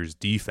Warriors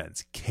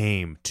defense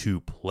came to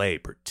play.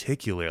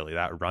 Particularly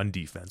that run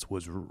defense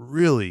was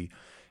really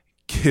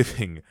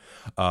giving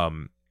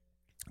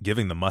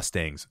the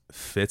Mustangs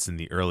fits in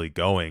the early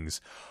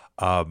goings.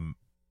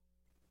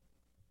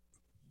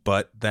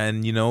 But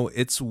then,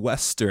 it's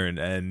Western,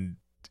 and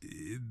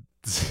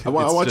I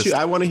want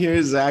to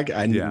hear Zach.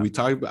 We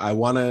talked about, I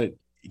want to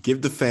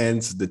give the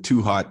fans the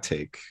too hot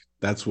take.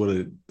 That's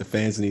what the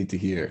fans need to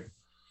hear.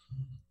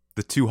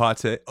 The too hot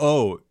take.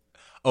 Oh,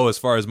 as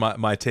far as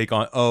my take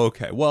on. Oh,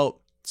 okay.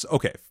 Well,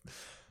 okay.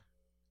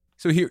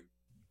 So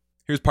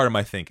here's part of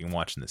my thinking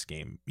watching this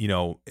game.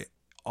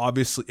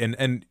 Obviously,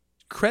 and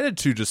credit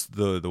to just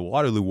the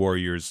Waterloo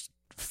Warriors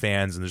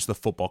fans and there's the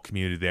football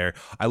community there.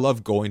 I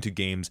love going to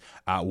games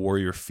at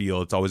Warrior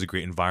Field. It's always a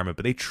great environment,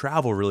 but they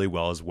travel really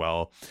well as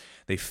well.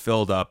 They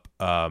filled up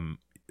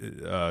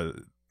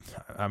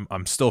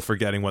I'm still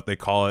forgetting what they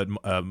call it,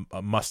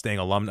 a Mustang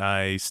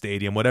Alumni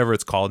Stadium, whatever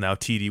it's called now,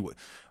 TD.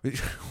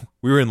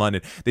 We were in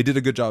London. They did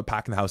a good job of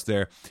packing the house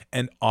there,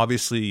 and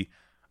obviously,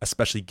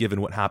 especially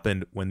given what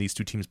happened when these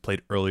two teams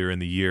played earlier in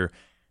the year,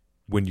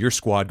 when your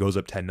squad goes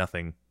up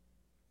 10-0,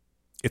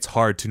 it's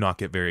hard to not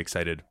get very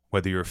excited,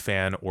 whether you're a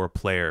fan or a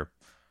player.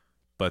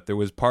 But there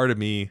was part of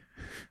me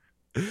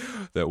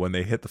that when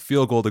they hit the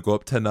field goal to go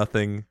up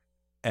 10-0,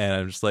 and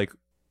I'm just like,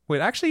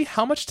 wait, actually,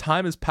 how much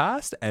time has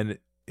passed? And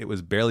it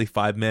was barely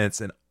 5 minutes,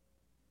 and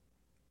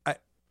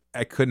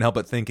I couldn't help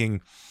but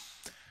thinking,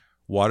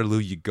 Waterloo,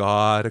 you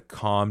gotta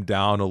calm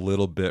down a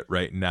little bit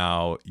right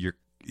now. You're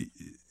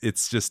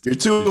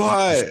too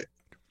hot.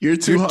 You're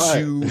too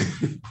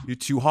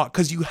hot,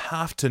 because you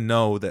have to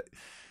know that,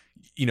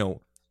 I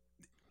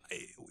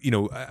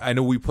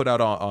know we put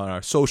out on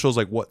our socials,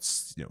 like,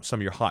 what's, some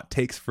of your hot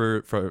takes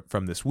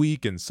from this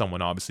week, and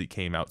someone obviously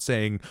came out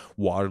saying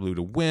Waterloo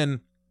to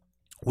win.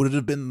 Would it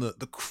have been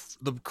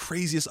the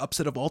craziest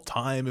upset of all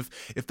time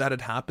if that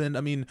had happened?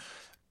 I mean,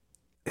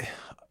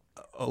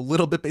 a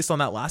little bit based on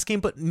that last game,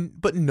 but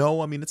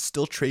no, I mean, it's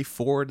still Trey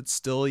Ford. It's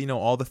still,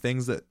 all the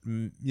things that,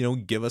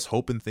 give us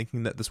hope in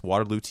thinking that this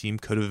Waterloo team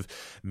could have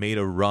made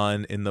a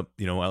run in the,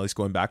 at least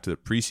going back to the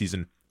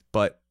preseason.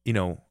 But,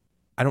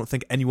 I don't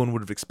think anyone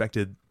would have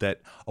expected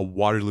that a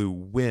Waterloo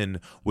win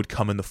would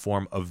come in the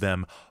form of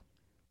them,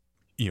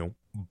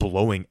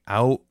 blowing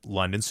out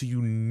London,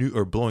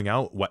 or blowing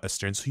out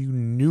Western, so you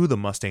knew the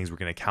Mustangs were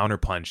going to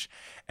counterpunch.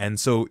 And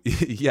so,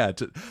 yeah,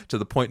 to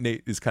the point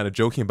Nate is kind of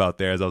joking about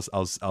there, as I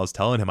was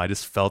telling him, I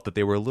just felt that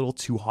they were a little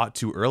too hot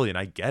too early, and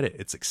I get it.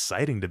 It's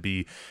exciting to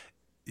be,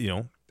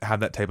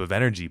 have that type of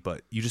energy,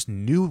 but you just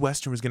knew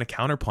Western was going to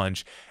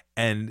counterpunch,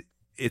 and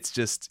it's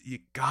just, you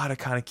gotta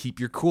kind of keep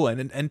your cool.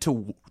 And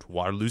to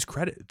Waterloo's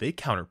credit, they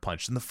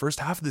counterpunched. And the first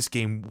half of this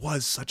game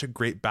was such a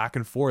great back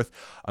and forth.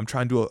 I'm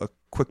trying to do a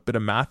quick bit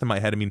of math in my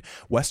head. I mean,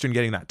 Western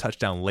getting that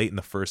touchdown late in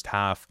the first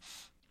half,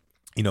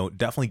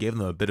 definitely gave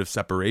them a bit of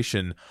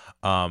separation.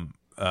 Get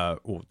a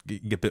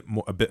bit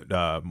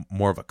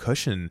more of a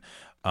cushion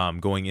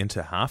going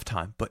into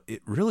halftime, but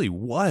it really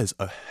was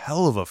a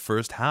hell of a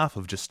first half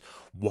of just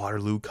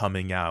Waterloo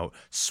coming out,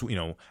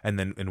 and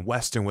then in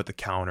Western with the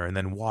counter, and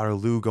then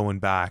Waterloo going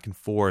back and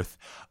forth,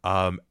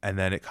 and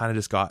then it kind of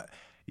just got,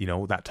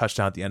 that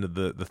touchdown at the end of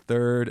the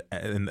third,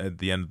 and at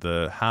the end of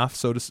the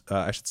half,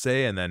 I should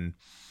say, and then,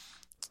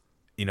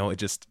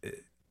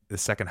 the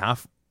second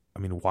half, I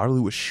mean,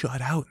 Waterloo was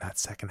shut out in that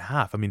second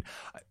half. I mean,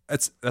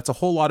 that's a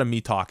whole lot of me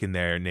talking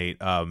there,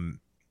 Nate.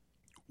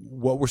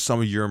 What were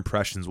some of your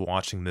impressions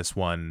watching this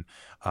one?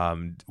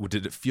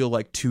 Did it feel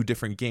like two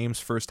different games,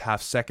 first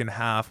half, second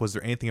half? Was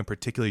there anything in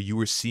particular you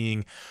were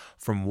seeing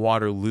from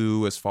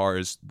Waterloo as far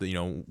as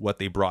what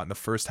they brought in the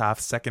first half,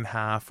 second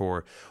half,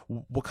 or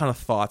what kind of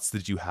thoughts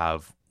did you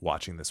have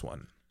watching this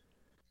one?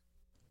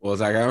 Well,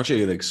 Zach, I want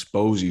you to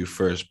expose you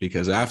first,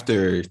 because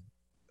after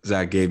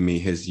Zach gave me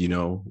his,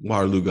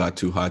 Waterloo got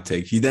too hot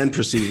take, he then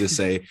proceeded to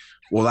say,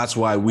 well, that's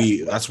how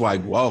we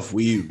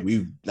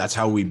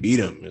beat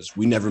them, is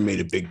we never made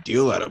a big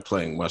deal out of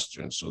playing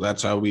Western. So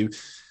that's how we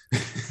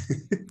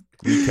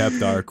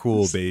kept our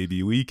cool,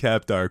 baby. We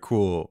kept our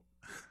cool.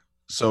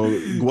 So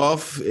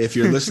Guelph, if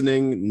you're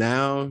listening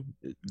now,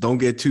 don't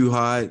get too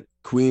hot.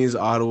 Queens,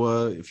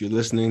 Ottawa, if you're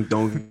listening,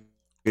 don't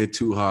get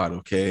too hot.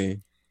 Okay.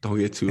 Don't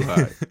get too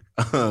hot.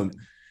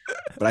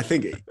 But I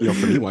think,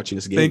 for me watching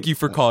this game. Thank you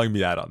for calling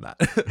me out on that.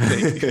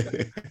 Thank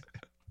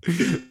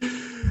you.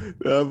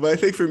 But I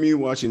think for me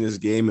watching this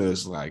game,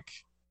 this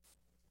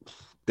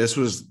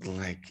was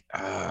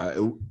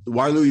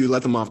Waterloo, you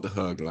let them off the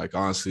hook. Like,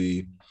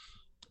 honestly,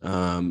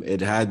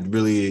 it had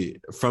really,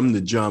 from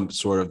the jump,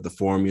 sort of the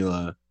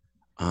formula.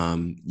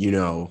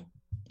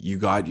 You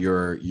got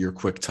your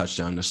quick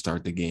touchdown to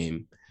start the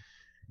game.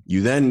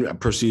 You then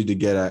proceeded to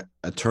get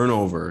a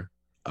turnover.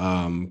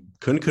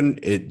 Couldn't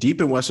it deep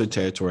in Western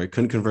territory,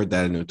 couldn't convert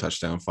that into a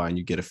touchdown. Fine,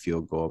 you get a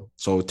field goal.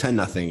 So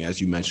 10-0,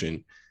 as you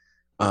mentioned.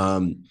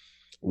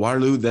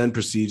 Waterloo then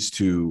proceeds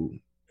to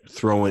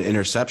throw an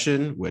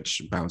interception,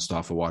 which bounced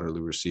off of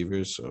Waterloo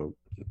receivers. So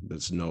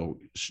there's no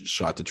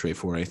shot to Trey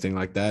for or anything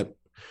like that.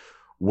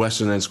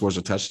 Western then scores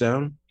a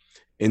touchdown.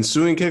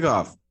 Ensuing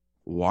kickoff,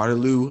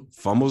 Waterloo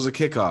fumbles a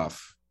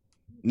kickoff.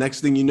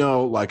 Next thing you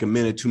know, like a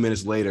minute, 2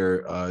 minutes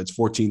later, it's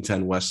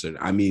 14-10 Western.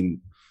 I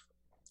mean,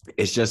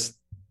 it's just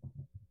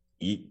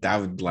that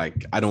would,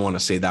 I don't want to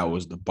say that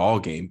was the ball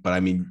game, but I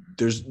mean,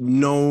 there's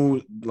no,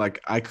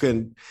 I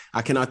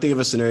cannot think of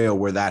a scenario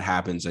where that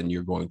happens and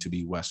you're going to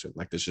be Western.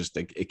 There's just,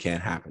 it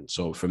can't happen.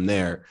 So from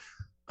there,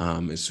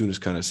 as soon as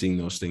kind of seeing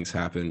those things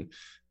happen,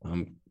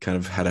 kind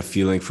of had a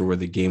feeling for where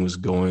the game was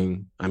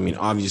going. I mean,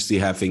 obviously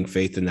having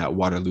faith in that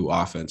Waterloo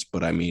offense,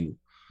 but I mean,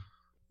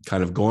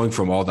 kind of going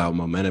from all that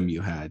momentum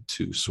you had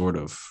to sort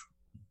of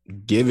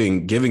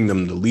giving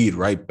them the lead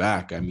right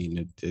back. I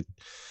mean,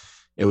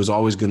 it was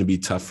always going to be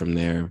tough from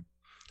there.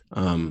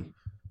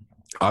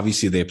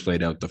 Obviously, they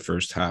played out the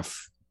first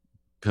half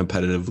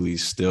competitively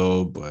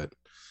still, but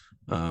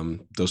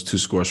those two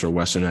scores for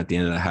Western at the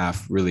end of the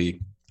half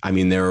really, I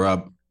mean, they were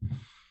up,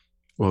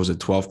 what was it,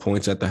 12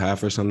 points at the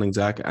half or something,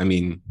 Zach? I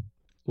mean,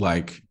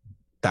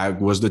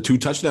 that was the two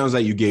touchdowns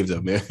that you gave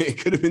them.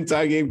 It could have been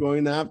tie game going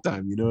into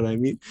halftime. You know what I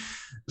mean?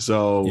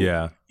 So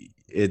yeah,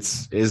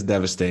 it's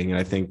devastating. And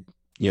I think,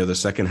 the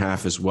second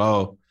half as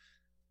well,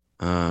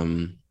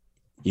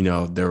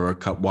 there were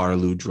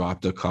Waterloo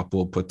dropped a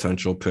couple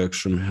potential picks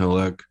from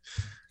Hillock.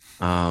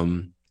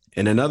 And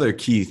another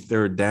key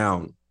third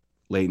down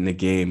late in the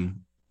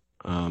game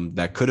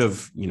that could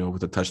have,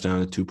 with a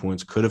touchdown and 2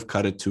 points, could have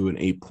cut it to an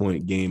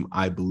 8-point game,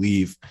 I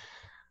believe.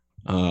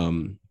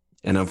 And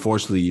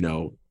unfortunately,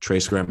 Trey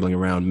scrambling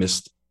around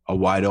missed a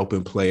wide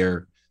open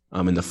player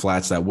in the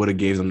flats that would have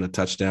gave them the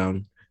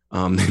touchdown.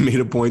 They made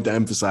a point to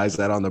emphasize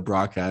that on the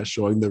broadcast,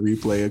 showing the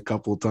replay a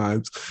couple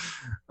times.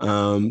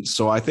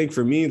 So I think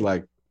for me,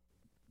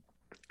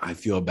 I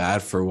feel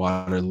bad for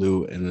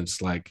Waterloo, and it's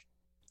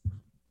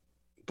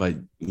but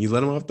you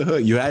let them off the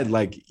hook. You had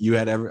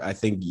I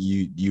think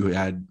you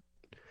had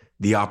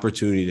the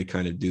opportunity to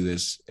kind of do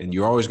this, and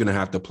you're always going to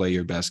have to play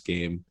your best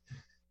game.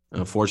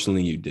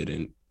 Unfortunately, you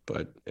didn't.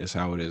 but it's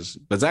how it is.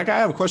 But Zach, I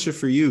have a question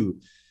for you.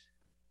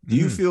 Do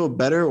you feel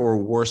better or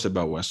worse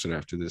about Western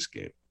after this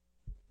game?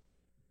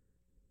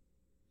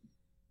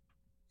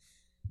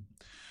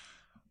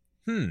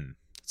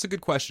 It's a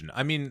good question.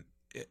 I mean,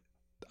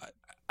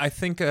 I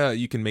think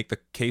you can make the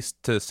case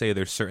to say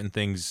there's certain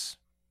things,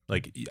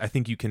 like I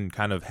think you can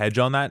kind of hedge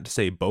on that to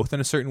say both in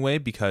a certain way,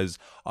 because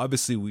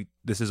obviously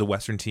this is a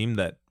Western team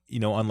that,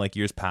 unlike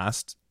years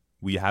past,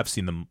 we have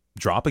seen them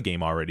drop a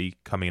game already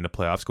coming into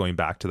playoffs, going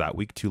back to that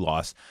week 2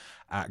 loss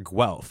at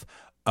Guelph.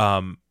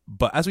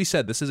 But as we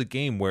said, this is a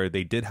game where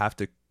they did have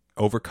to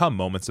overcome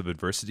moments of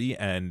adversity,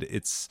 and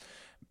it's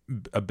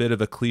a bit of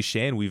a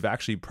cliche, and we've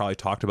actually probably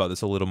talked about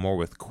this a little more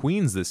with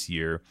Queens this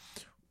year,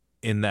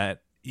 in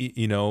that,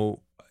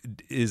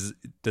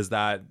 does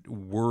that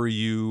worry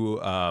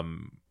you?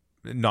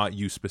 Not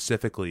you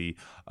specifically,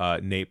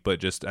 Nate, but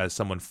just as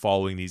someone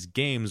following these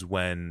games,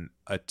 when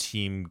a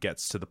team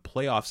gets to the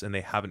playoffs and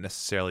they haven't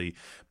necessarily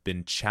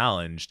been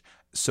challenged.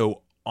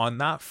 So on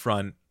that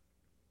front,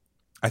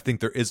 I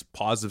think there is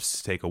positives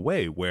to take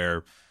away,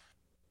 where,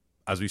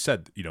 as we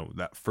said,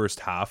 that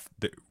first half,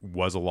 there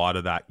was a lot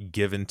of that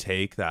give and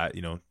take, that,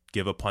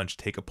 give a punch,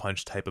 take a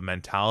punch type of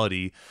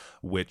mentality,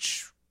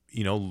 which,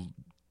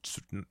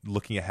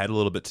 looking ahead a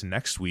little bit to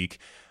next week,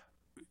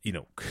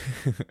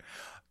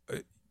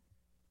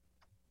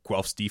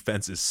 Guelph's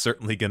defense is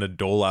certainly going to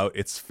dole out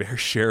its fair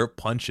share of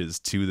punches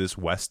to this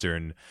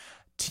Western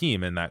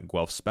team, and that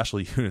Guelph special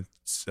units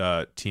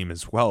team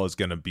as well is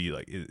going to be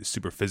like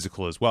super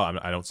physical as well. I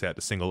mean, I don't say that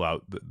to single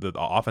out the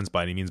offense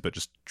by any means, but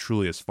just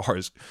truly as far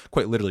as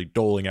quite literally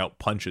doling out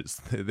punches.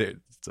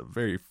 It's a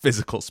very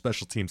physical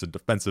special teams and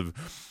defensive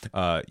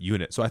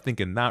unit. So I think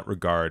in that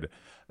regard,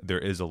 there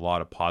is a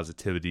lot of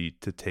positivity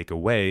to take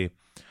away.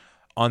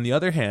 On the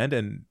other hand,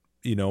 and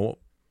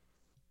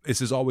this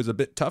is always a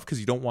bit tough because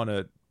you don't want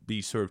to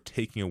be sort of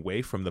taking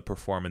away from the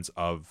performance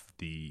of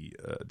the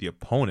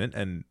opponent,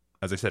 and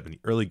as I said, in the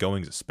early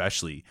goings,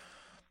 especially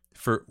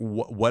for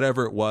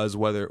whatever it was,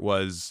 whether it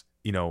was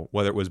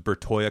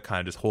Bertoya kind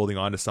of just holding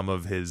on to some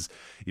of his,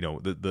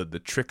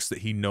 the tricks that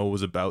he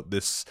knows about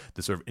the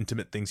sort of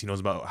intimate things he knows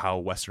about how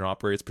Western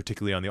operates,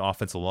 particularly on the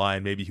offensive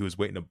line. Maybe he was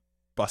waiting to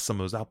bust some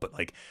of those out, but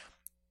like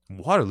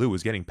Waterloo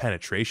was getting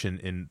penetration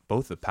in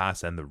both the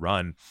pass and the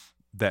run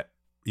that,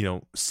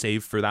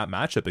 save for that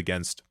matchup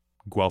against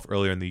Guelph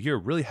earlier in the year,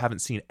 really haven't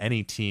seen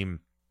any team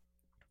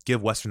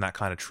give Western that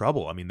kind of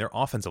trouble. I mean, their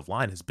offensive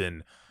line has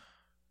been,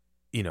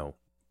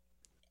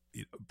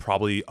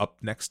 probably up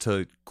next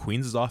to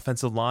Queens'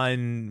 offensive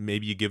line.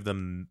 Maybe you give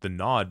them the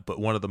nod, but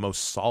one of the most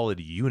solid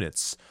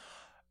units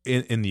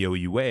in the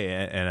OUA.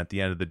 And at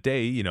the end of the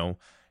day, you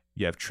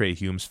have Trey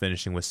Humes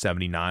finishing with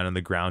 79 on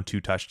the ground,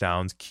 2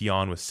 touchdowns,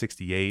 Keon with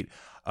 68,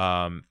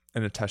 and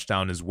a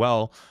touchdown as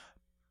well.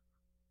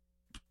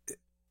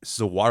 This is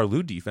a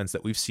Waterloo defense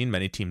that we've seen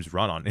many teams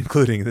run on,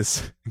 including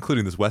this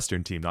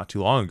Western team not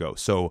too long ago.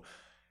 So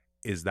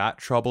is that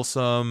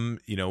troublesome?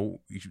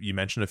 You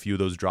mentioned a few of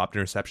those dropped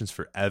interceptions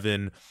for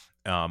Evan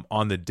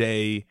on the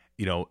day,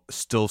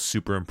 still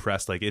super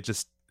impressed. Like it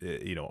just,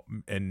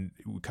 and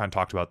we kind of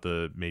talked about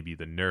maybe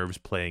the nerves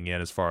playing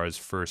in as far as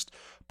first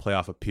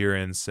playoff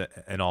appearance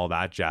and all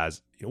that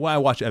jazz. When I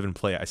watch Evan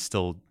play, I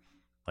still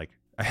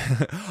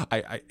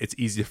it's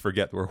easy to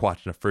forget that we're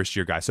watching a first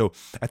year guy. So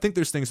I think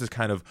there's things to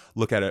kind of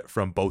look at it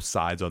from both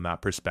sides on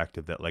that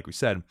perspective, that, like we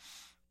said,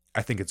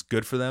 I think it's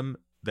good for them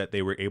that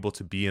they were able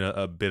to be in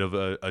a bit of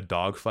a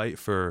dogfight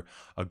for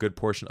a good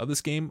portion of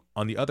this game.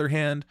 On the other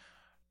hand,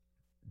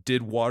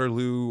 did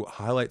Waterloo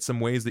highlight some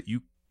ways that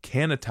you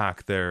can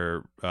attack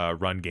their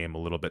run game a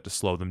little bit to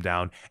slow them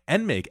down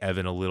and make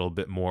Evan a little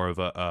bit more of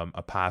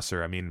a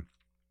passer? I mean,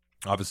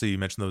 obviously you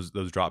mentioned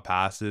those drop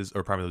passes,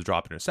 or probably those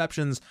drop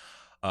interceptions.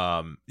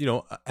 A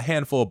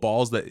handful of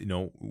balls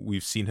that,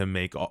 we've seen him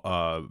make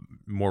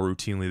more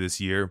routinely this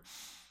year.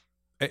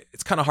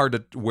 It's kind of hard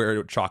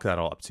to chalk that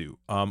all up to.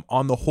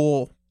 On the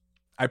whole,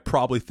 I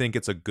probably think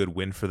it's a good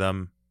win for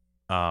them.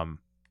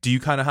 Do you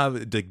kind of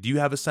have, do you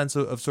have a sense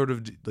of sort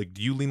of like,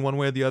 do you lean one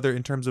way or the other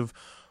in terms of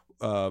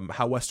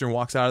how Western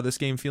walks out of this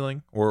game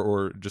feeling,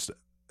 or just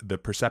the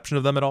perception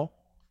of them at all?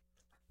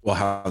 Well,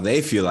 how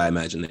they feel, I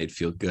imagine they'd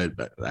feel good.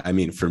 But I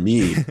mean, for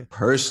me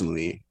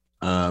personally,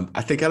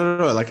 I think, I don't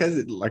know,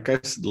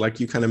 like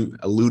you kind of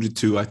alluded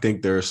to, I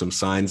think there are some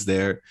signs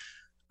there.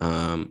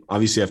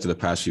 Obviously after the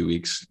past few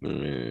weeks,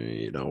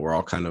 we're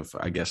all kind of,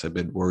 I guess, a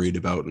bit worried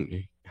about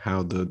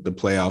how the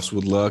playoffs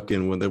would look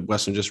and when the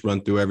Western just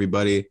run through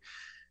everybody.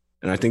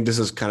 And I think this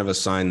is kind of a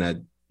sign that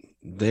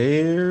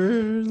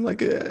they're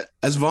like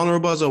as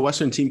vulnerable as a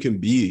Western team can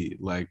be.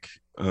 Like,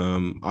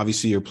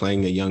 obviously you're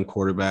playing a young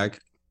quarterback,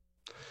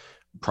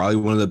 probably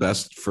one of the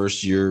best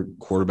first year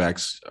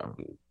quarterbacks,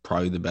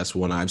 probably the best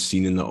one I've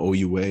seen in the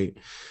OUA.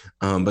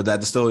 But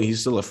he's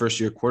still a first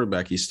year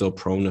quarterback. He's still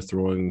prone to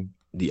throwing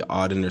the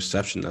odd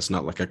interception. That's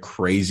not like a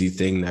crazy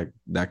thing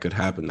that could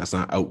happen. That's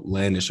not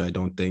outlandish, I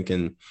don't think.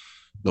 And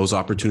those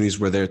opportunities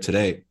were there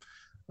today.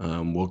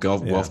 Will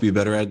Guelph be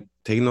better at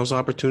taking those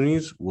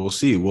opportunities? We'll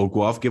see. Will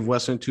Guelph give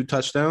Western 2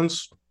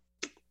 touchdowns?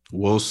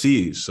 we'll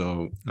see.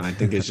 So I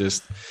think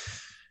it's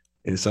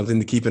something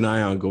to keep an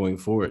eye on going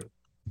forward.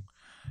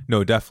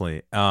 No,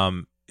 definitely.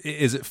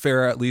 Is it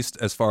fair, at least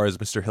as far as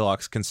Mr.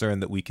 Hillock's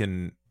concerned, that we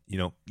can,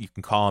 you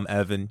can call him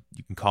Evan,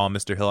 you can call him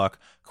Mr. Hillock.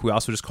 Can we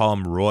also just call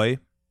him Roy?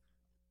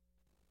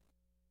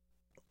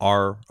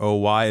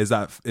 ROY? Is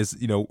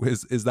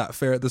that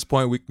fair at this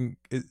point? We can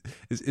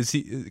is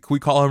he? Can we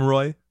call him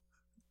Roy?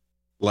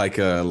 Like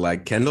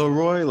Kendall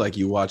Roy, like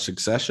you watch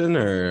Succession,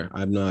 or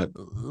I'm not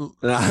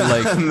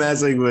Like I'm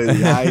messing with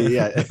you.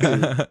 Yeah.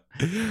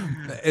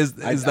 is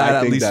that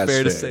at least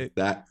fair to say?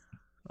 That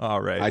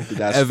All right,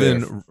 that's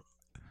Evan fair.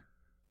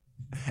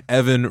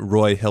 Evan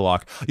Roy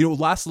Hillock.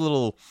 Last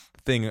little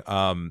thing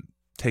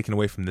taken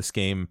away from this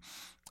game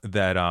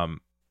that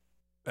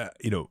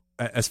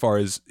as far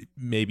as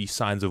maybe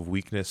signs of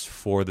weakness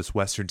for this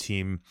Western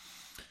team,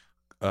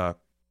 talking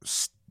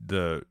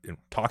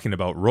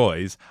about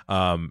Roy's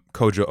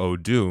Kojo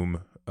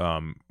Odum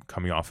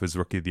coming off his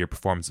Rookie of the Year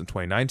performance in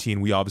 2019,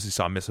 we obviously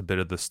saw him miss a bit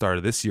of the start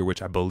of this year,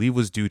 which I believe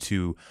was due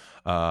to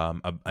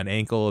an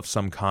ankle of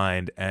some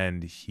kind,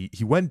 and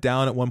he went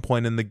down at one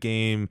point in the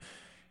game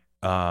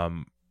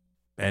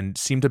and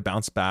seemed to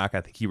bounce back.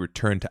 I think he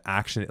returned to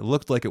action. It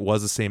looked like it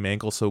was the same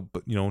ankle,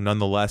 but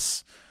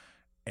nonetheless,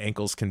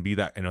 ankles can be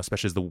that,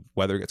 especially as the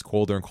weather gets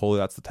colder and colder.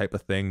 That's the type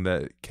of thing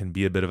that can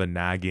be a bit of a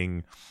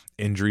nagging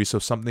injury. So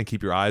something to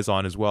keep your eyes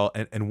on as well.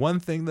 And one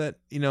thing that,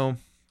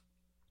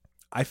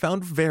 I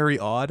found very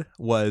odd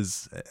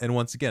was, and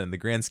once again, in the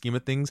grand scheme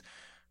of things,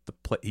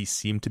 he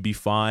seemed to be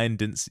fine,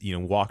 didn't,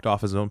 walked off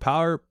his own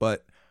power.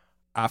 But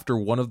after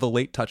one of the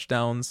late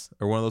touchdowns,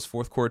 or one of those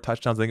fourth quarter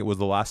touchdowns, I think it was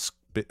the last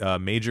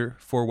major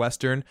for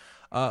Western,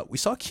 we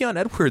saw Keon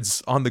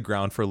Edwards on the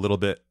ground for a little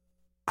bit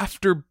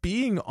after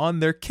being on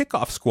their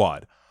kickoff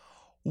squad.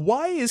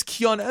 Why is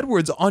Keon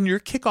Edwards on your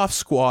kickoff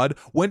squad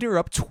when you're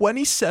up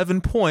 27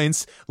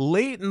 points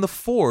late in the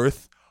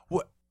fourth?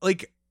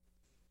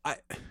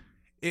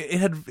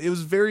 It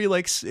was very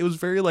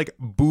like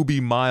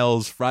Booby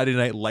Miles Friday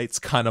Night Lights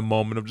kind of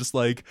moment of just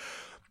like,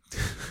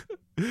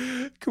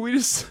 can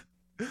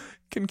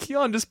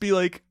Keon just be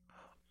like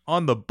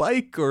on the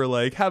bike, or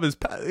like have his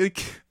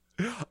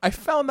I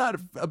found that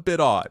a bit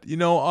odd.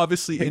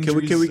 Obviously, hey, can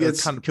we get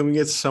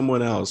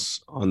someone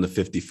else on the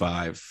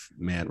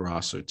 55-man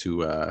roster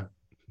to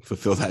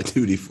fulfill that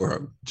duty for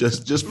him,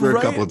 just for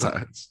a couple of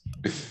times?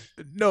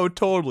 No,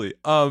 totally.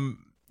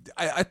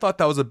 I thought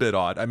that was a bit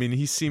odd. I mean,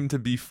 he seemed to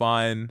be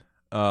fine,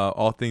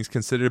 all things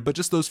considered, but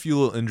just those few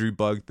little injury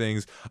bug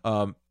things.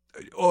 And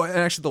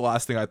actually, the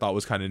last thing I thought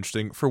was kind of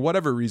interesting. For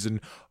whatever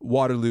reason,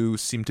 Waterloo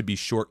seemed to be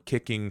short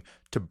kicking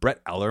to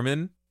Brett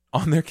Ellerman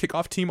on their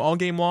kickoff team all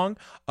game long.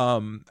 I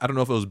don't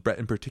know if it was Brett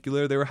in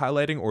particular they were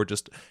highlighting, or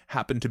just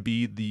happened to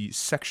be the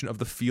section of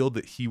the field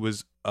that he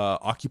was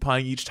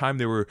occupying each time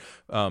they were,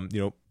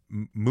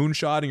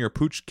 moonshotting or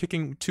pooch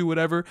kicking to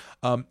whatever.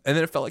 And then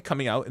it felt like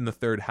coming out in the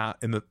third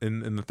in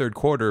the third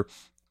quarter,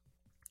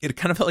 it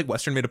kind of felt like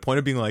Western made a point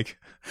of being like,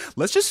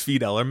 let's just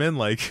feed Ellerman.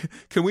 Like,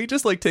 can we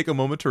just like take a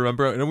moment to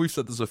remember? I know we've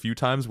said this a few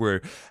times,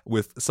 where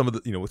with some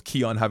of the, with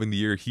Keon having the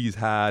year he's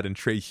had, and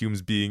Trey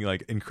Humes being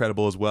like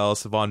incredible as well,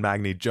 Savon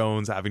Magne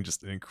Jones having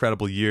just an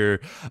incredible year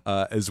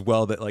as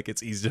well, that like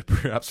it's easy to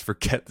perhaps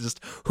forget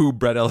just who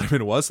Brett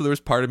Ellerman was. So there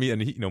was part of me,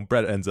 and he,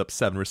 Brett ends up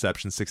 7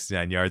 receptions,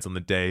 69 yards on the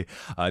day,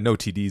 no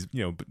TDs,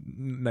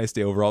 nice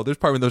day overall. There's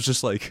part of me that was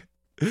just like,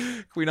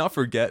 can we not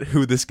forget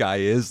who this guy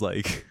is?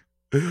 Like,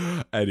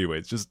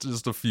 anyways,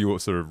 just a few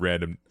sort of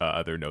random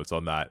other notes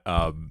on that.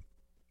 Are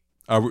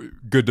we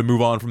good to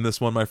move on from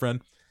this one, my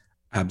friend?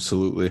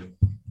 Absolutely.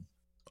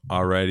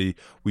 Alrighty.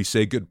 We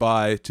say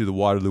goodbye to the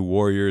Waterloo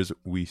Warriors.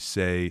 We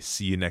say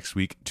see you next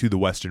week to the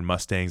Western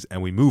Mustangs,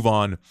 and we move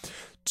on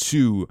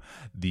to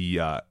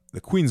the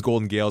Queens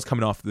Golden Gales,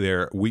 coming off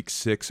their week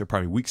 6 or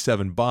probably week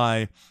 7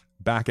 bye,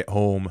 back at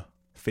home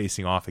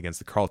facing off against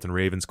the Carleton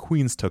Ravens.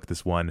 Queens took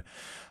this one.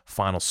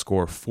 Final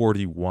score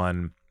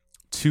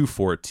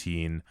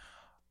 41-14.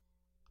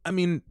 I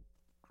mean,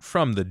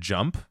 from the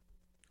jump,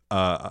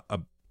 a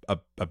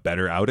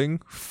better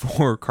outing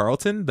for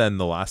Carleton than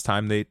the last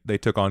time they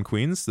took on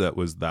Queens. That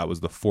was the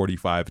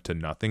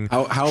 45-0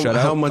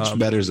 How much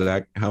better is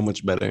that? How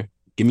much better?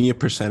 Give me a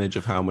percentage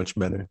of how much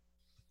better.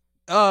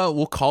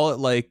 We'll call it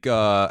like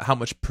how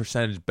much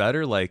percentage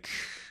better? Like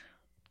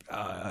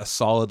a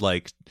solid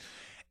like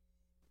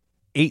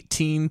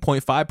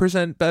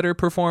 18.5% better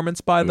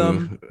performance by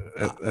them.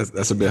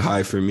 That's a bit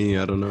high for me.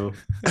 I don't know.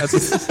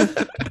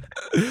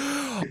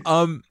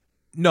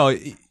 No,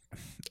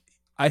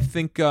 I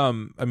think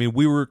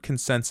we were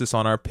consensus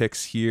on our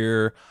picks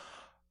here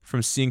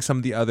from seeing some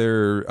of the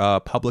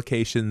other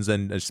publications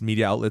and just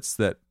media outlets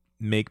that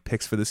make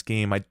picks for this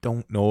game. I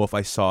don't know if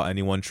I saw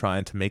anyone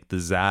trying to make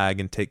the zag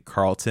and take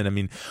Carleton. I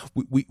mean,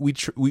 we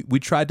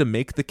tried to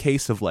make the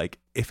case of like,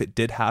 if it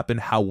did happen,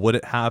 how would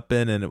it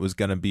happen? And it was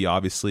going to be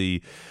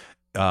obviously,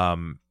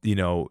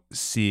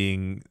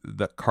 seeing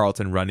the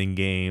Carleton running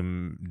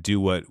game do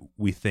what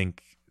we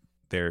think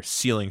their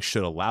ceiling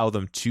should allow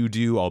them to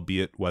do,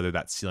 albeit whether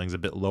that ceiling's a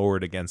bit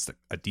lowered against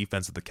a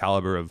defense of the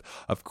caliber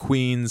of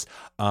Queens,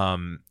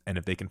 and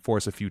if they can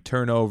force a few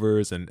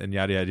turnovers and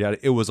yada yada yada.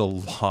 It was a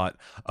lot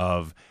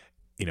of,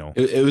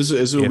 it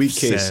was a weak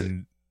case.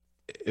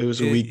 It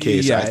was a weak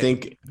case. Yeah,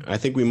 I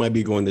think we might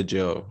be going to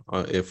jail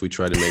if we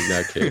try to make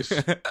that case.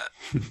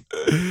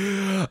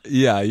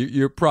 Yeah,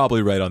 you're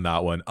probably right on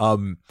that one.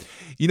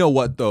 You know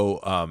what though?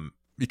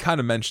 You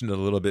kind of mentioned it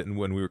a little bit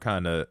when we were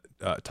kind of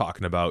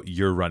talking about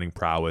your running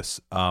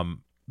prowess.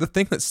 The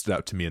thing that stood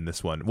out to me in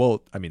this one,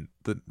 well, I mean,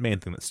 the main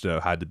thing that stood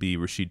out had to be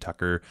Rashid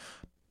Tucker.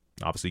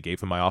 Obviously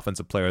gave him my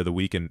offensive player of the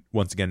week, and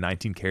once again,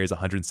 19 carries,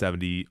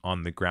 170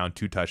 on the ground,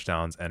 2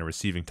 touchdowns, and a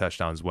receiving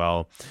touchdown as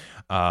well.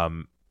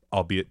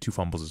 Albeit 2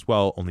 fumbles as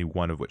well, only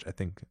one of which I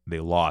think they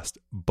lost.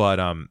 But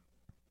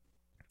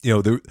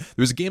there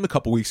was a game a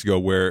couple weeks ago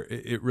where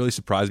it really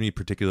surprised me,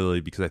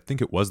 particularly because I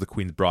think it was the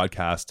Queens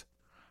broadcast,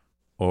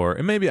 or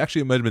it might have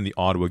been the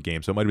Ottawa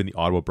game, so it might have been the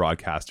Ottawa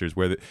broadcasters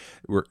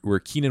where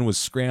Keenan was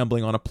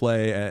scrambling on a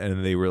play,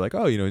 and they were like,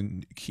 oh,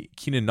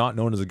 Keenan not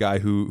known as a guy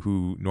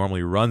who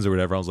normally runs or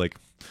whatever. I was like,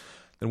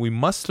 then we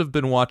must have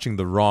been watching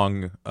the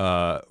wrong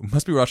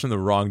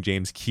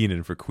James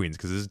Keenan for Queens,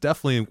 because it's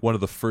definitely one of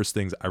the first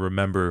things I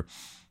remember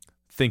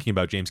thinking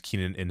about James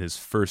Keenan in his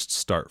first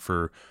start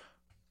for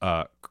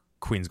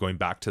Queens, going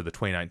back to the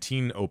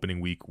 2019 opening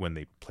week when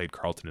they played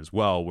Carleton as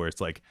well, where it's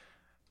like,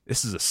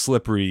 this is a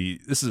slippery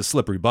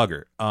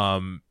bugger.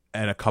 And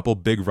a couple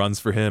big runs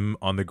for him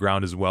on the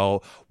ground as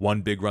well.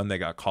 One big run that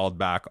got called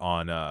back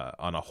on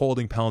a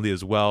holding penalty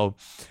as well,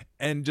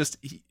 and just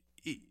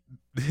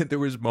there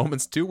was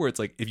moments too where it's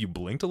like, if you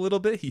blinked a little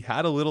bit, he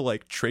had a little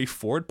like Trey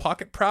Ford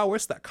pocket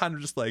prowess that kind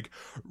of just like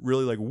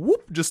really like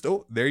whoop, just,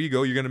 oh, there you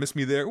go, you're gonna miss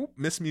me there, whoop,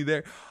 miss me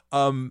there.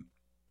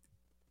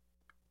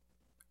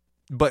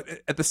 But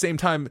at the same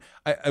time,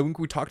 I think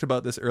we talked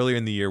about this earlier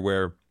in the year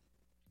where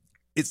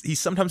he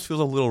sometimes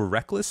feels a little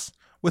reckless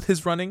with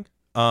his running,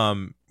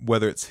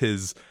 whether it's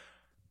his,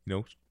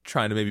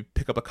 trying to maybe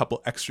pick up a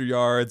couple extra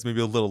yards, maybe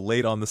a little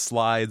late on the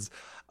slides.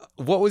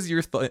 What was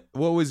your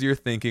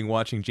thinking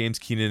watching James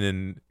Keenan,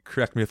 and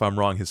correct me if I'm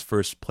wrong, his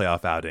first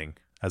playoff outing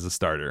as a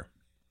starter?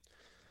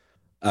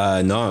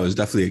 No, it was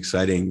definitely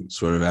exciting,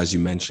 sort of, as you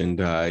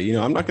mentioned.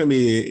 I'm not going to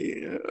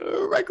be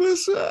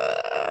reckless.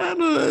 I don't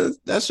know.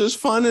 That's just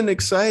fun and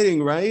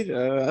exciting, right?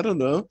 I don't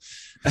know.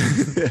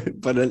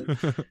 But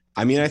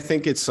I mean, I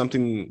think it's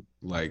something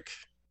like,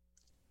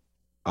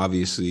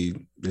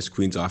 obviously, this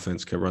Queens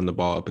offense can run the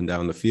ball up and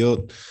down the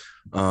field.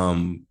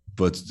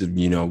 But,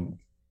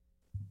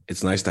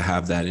 it's nice to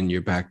have that in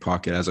your back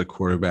pocket as a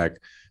quarterback,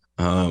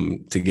 to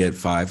get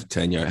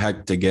 5-10 yards,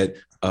 heck, to get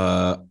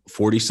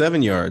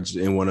 47 yards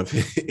in one of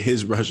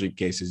his rushing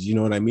cases. You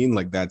know what I mean?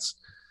 Like, that's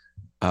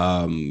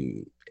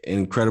an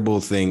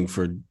incredible thing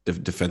for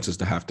defenses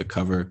to have to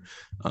cover.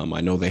 I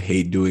know they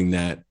hate doing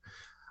that.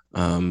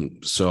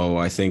 So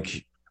I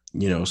think,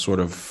 sort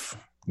of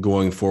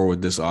going forward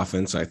with this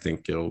offense, I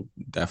think it'll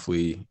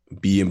definitely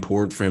be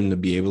important for him to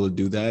be able to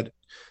do that,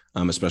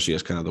 especially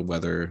as kind of the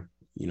weather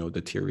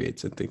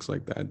deteriorates and things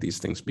like that. These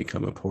things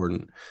become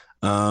important.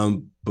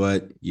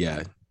 But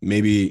yeah,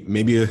 maybe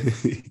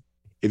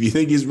if you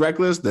think he's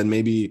reckless, then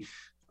maybe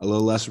a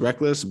little less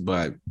reckless.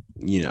 But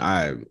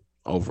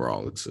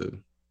overall,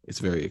 it's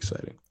very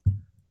exciting.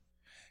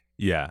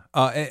 Yeah,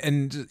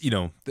 and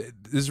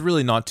there's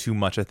really not too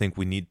much I think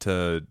we need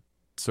to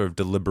sort of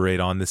deliberate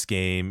on this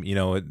game.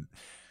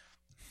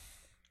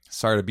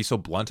 Sorry to be so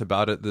blunt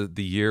about it.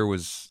 The year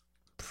was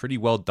pretty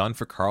well done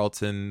for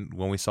Carleton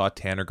when we saw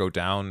Tanner go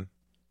down.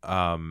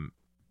 As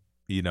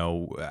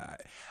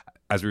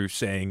we were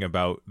saying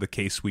about the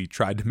case we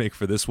tried to make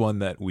for this one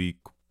that we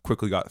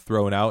quickly got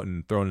thrown out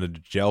and thrown into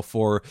jail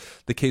for,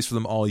 the case for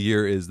them all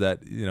year is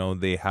that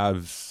they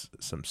have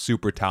some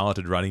super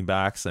talented running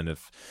backs, and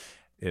if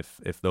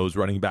those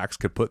running backs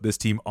could put this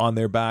team on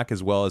their back,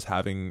 as well as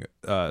having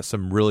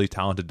some really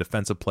talented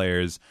defensive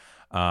players,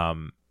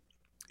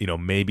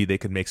 maybe they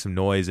could make some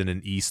noise in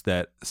an East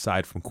that,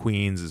 aside from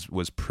Queens,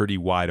 was pretty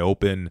wide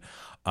open.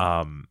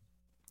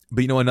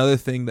 But another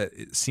thing that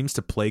seems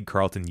to plague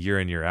Carleton year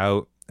in, year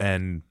out,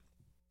 and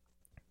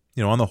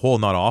on the whole,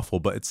 not awful,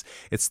 but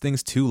it's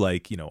things too,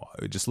 like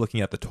just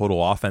looking at the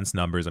total offense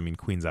numbers. I mean,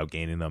 Queens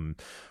outgaining them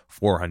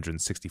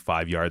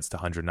 465 yards to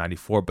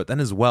 194, but then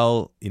as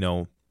well,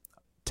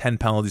 10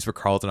 penalties for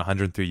Carleton,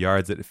 103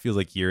 yards. It feels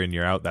like year in,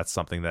 year out, that's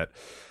something that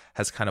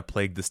has kind of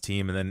plagued this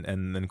team. And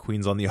then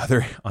Queens on the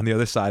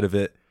other side of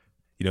it.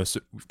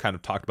 So we've kind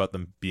of talked about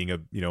them being a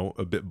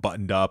bit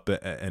buttoned up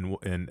and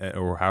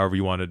or however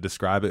you want to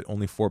describe it.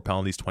 Only 4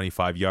 penalties,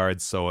 25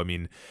 yards. So I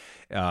mean,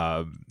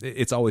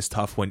 it's always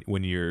tough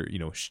when you're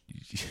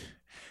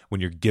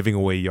when you're giving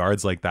away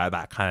yards like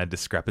that kind of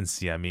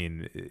discrepancy. I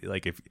mean,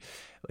 like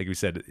we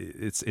said,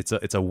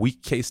 it's a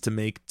weak case to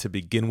make to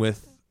begin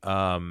with.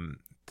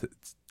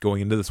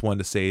 Going into this one,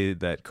 to say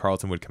that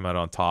Carleton would come out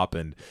on top,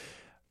 and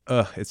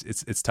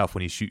it's tough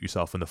when you shoot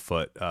yourself in the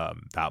foot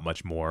that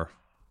much more.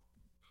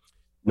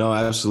 No,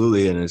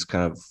 absolutely. And it's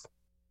kind of,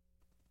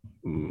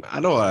 I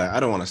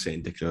don't want to say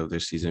indicative of their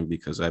season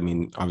because I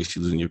mean,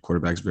 obviously losing your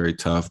quarterback is very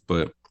tough,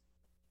 but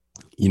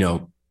you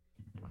know,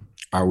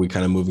 are we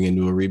kind of moving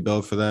into a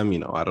rebuild for them?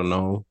 I don't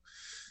know.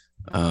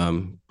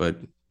 But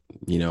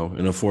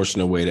an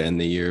unfortunate way to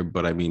end the year.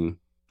 But I mean,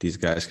 these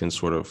guys can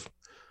sort of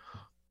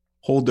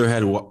hold their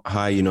head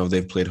high.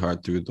 They've played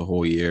hard through the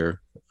whole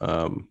year.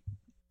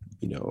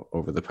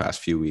 Over the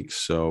past few weeks.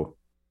 So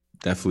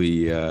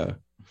definitely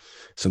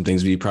some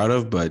things to be proud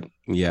of. But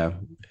yeah,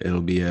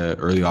 it'll be a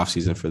early off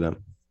season for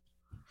them.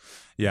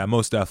 Yeah,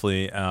 most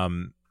definitely.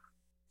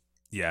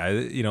 Yeah,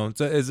 it's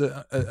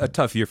a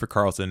tough year for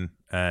Carleton,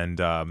 and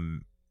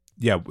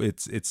yeah,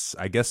 it's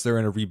I guess they're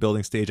in a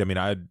rebuilding stage. I mean,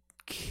 I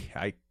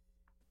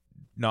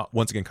not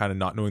once again kind of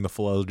not knowing the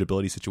full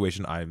eligibility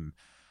situation. I'm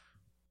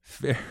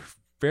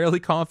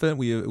fairly confident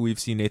we've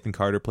seen Nathan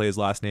Carter play his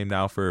last name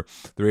now for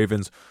the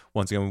Ravens.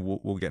 Once again,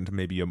 we'll get into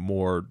maybe a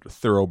more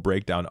thorough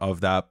breakdown of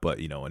that. But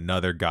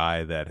another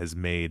guy that has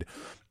made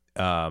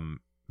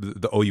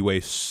the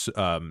OUA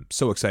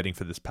so exciting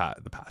for the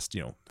past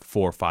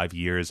 4 or 5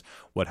 years,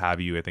 what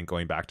have you. I think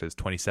going back to his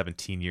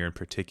 2017 year in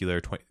particular,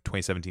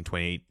 2017,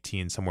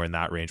 2018, somewhere in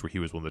that range, where he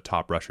was one of the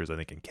top rushers, I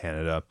think, in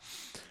Canada.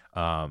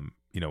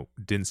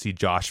 Didn't see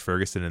Josh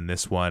Ferguson in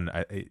this one.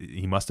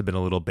 He must have been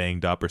a little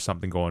banged up or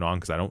something going on,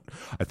 because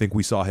I think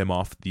we saw him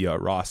off the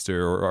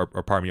roster or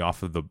pardon me,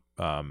 off of the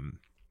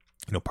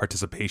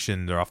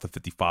participation or off the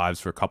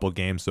 55s for a couple of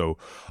games. So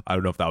I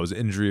don't know if that was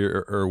injury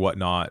or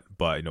whatnot,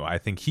 but I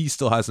think he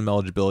still has some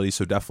eligibility.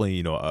 So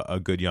definitely a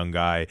good young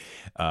guy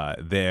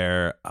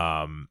there.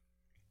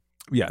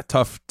 Yeah,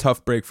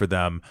 tough break for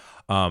them.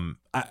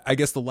 I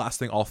guess the last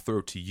thing I'll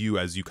throw to you,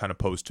 as you kind of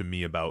posed to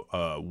me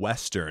about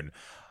Western.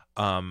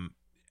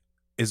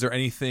 Is there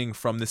anything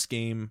from this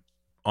game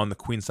on the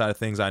Queen side of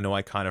things? I know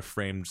I kind of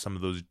framed some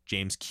of those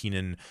James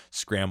Keenan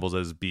scrambles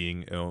as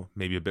being,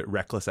 maybe a bit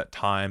reckless at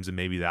times, and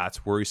maybe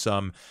that's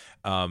worrisome.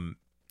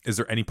 Is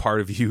there any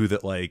part of you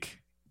that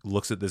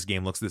looks at this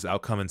game, looks at this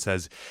outcome, and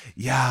says,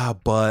 "Yeah,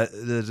 but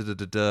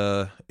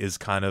is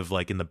kind of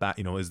in the back"?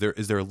 Is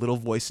there a little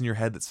voice in your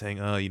head that's saying,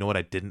 "You know what?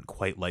 I didn't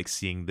quite like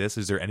seeing this."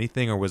 Is there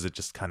anything, or was it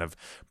just kind of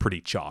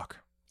pretty chalk?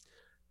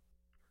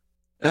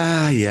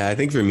 Yeah, I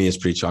think for me it's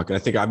pretty shocking. I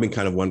think I've been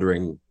kind of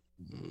wondering,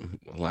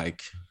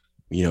 week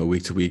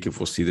to week, if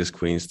we'll see this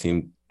Queens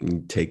team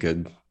take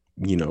a,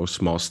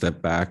 small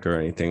step back or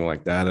anything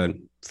like that.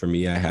 And for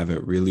me, I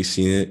haven't really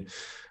seen it.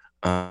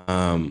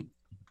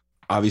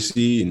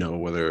 Obviously,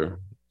 whether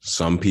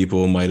some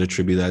people might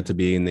attribute that to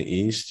being in the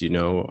East, I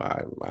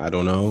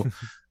don't know.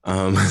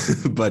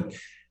 But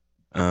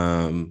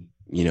I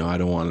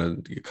don't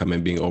want to come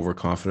in being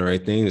overconfident or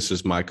anything. This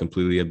is my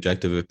completely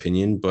objective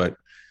opinion, but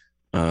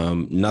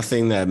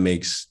nothing that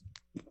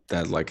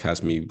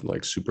has me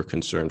super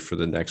concerned for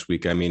the next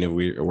week. I mean, if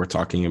we're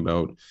talking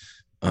about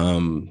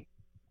some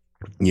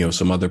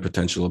other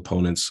potential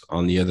opponents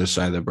on the other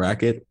side of the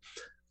bracket,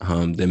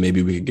 then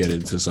maybe we could get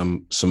into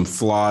some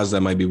flaws that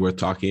might be worth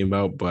talking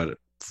about. But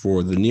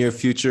for the near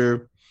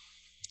future,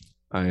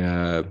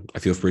 I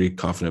feel pretty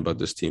confident about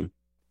this team.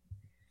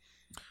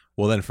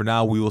 Well, then for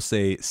now, we will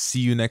say see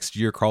you next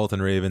year, Carleton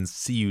Ravens.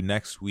 See you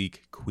next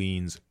week,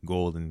 Queens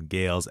Golden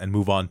Gales, and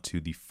move on to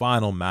the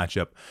final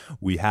matchup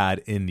we had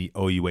in the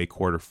OUA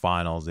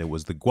quarterfinals. It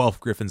was the Guelph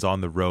Griffins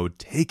on the road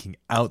taking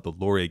out the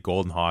Laurier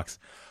Golden Hawks.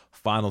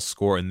 Final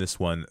score in this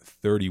one,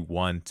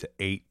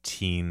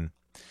 31-18.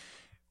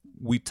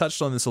 We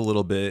touched on this a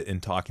little bit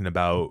in talking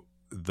about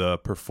the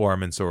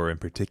performance, or in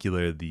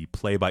particular the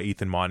play by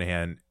Ethan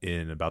Monahan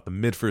in about the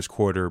mid-first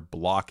quarter,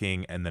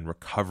 blocking and then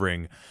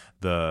recovering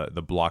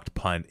the blocked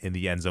punt in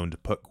the end zone to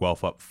put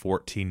Guelph up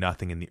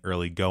 14-0 in the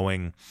early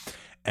going.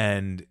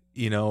 And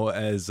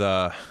as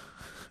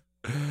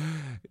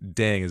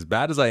dang, as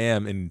bad as I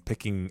am in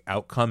picking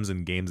outcomes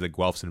in games that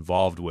Guelph's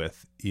involved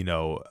with,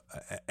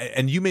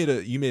 and you made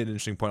an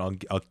interesting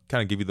point. I'll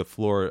kind of give you the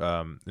floor,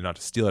 not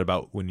to steal it,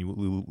 about when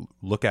you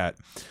look at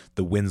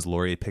the wins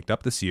Laurier picked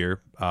up this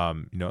year.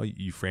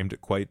 You framed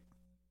it quite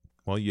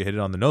well. You hit it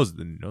on the nose.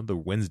 The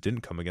wins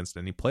didn't come against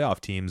any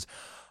playoff teams.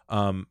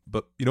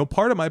 But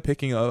part of my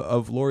picking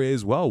of Laurier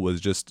as well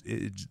was just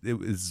it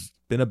was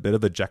been a bit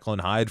of a Jekyll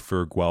and Hyde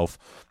for Guelph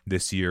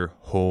this year,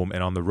 home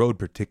and on the road,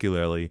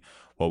 particularly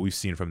what we've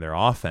seen from their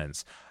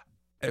offense.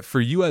 For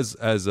you as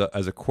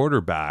a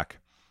quarterback,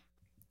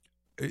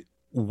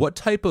 what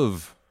type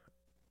of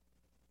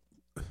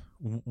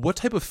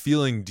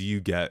feeling do you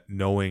get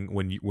knowing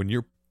when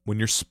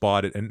you're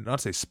spotted, and not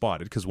to say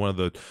spotted, because one of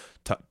the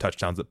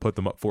touchdowns that put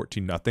them up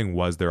 14-0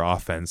 was their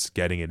offense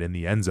getting it in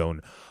the end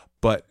zone.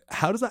 But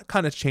how does that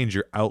kind of change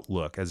your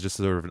outlook as just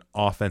sort of an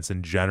offense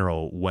in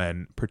general,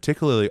 when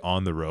particularly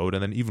on the road,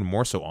 and then even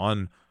more so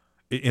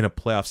in a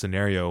playoff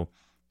scenario,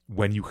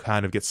 when you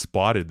kind of get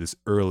spotted this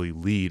early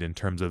lead in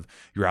terms of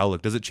your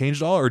outlook? Does it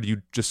change at all, or do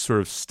you just sort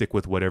of stick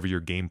with whatever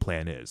your game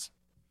plan is?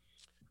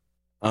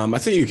 I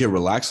think you can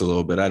relax a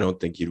little bit. I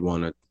don't think you'd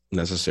want to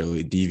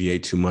necessarily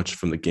deviate too much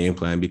from the game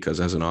plan, because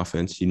as an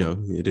offense,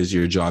 it is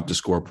your job to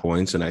score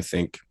points. And I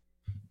think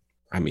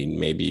I mean,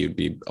 maybe you'd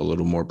be a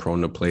little more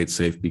prone to play it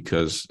safe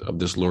because of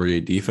this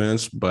Laurier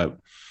defense. But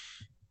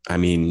I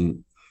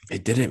mean,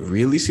 it didn't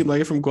really seem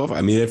like it from Guelph.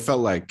 I mean, it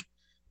felt like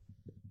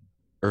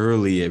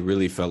early, it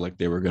really felt like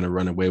they were going to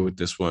run away with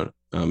this one.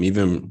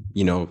 Even,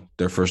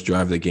 their first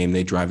drive of the game,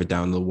 they drive it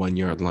down the 1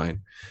 yard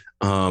line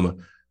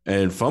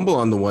and fumble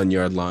on the 1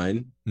 yard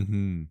line.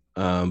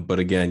 Mm-hmm. But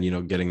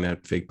again, getting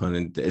that fake punt,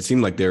 and it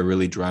seemed like they were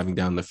really driving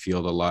down the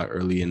field a lot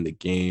early in the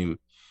game.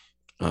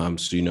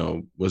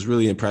 So, was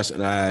really impressed.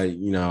 And I,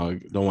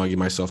 don't want to give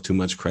myself too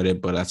much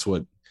credit, but that's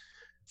what,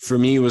 for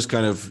me, was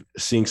kind of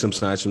seeing some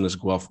signs from this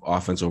Guelph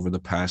offense over the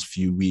past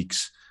few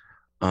weeks.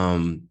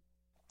 And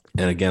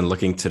again,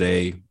 looking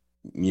today,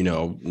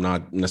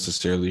 not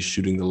necessarily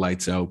shooting the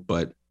lights out,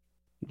 but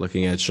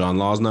looking at Sean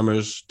Law's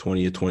numbers,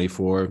 20 to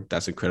 24,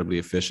 that's incredibly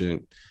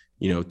efficient,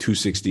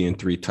 260 and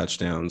 3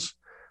 touchdowns.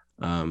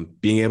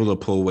 Being able to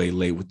pull away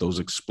late with those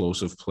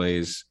explosive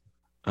plays.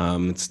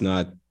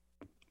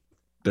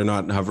 They're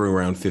not hovering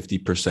around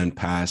 50%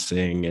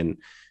 passing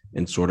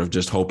and sort of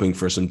just hoping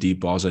for some deep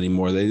balls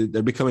anymore.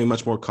 They're becoming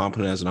much more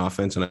competent as an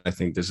offense, and I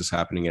think this is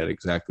happening at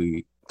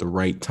exactly the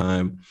right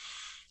time.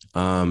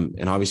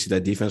 And obviously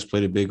that defense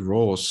played a big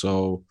role.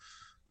 So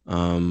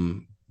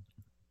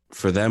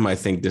for them, I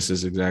think this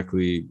is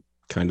exactly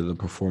kind of the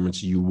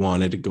performance you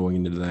wanted going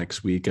into the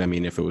next week. I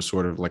mean, if it was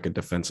sort of like a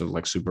defensive,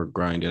 like super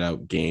grinded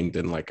out game,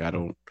 then like I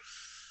don't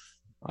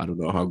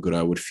know how good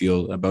I would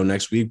feel about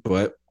next week,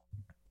 but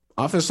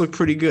offense looked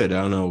pretty good.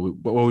 I don't know.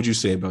 What would you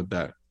say about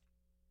that?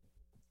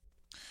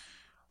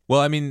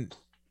 Well, I mean,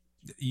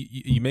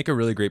 you make a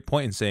really great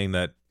point in saying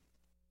that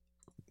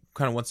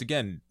kind of once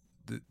again,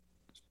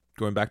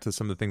 going back to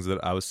some of the things that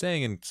I was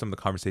saying and some of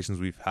the conversations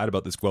we've had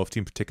about this Guelph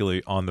team,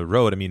 particularly on the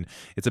road. I mean,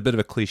 it's a bit of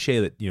a cliche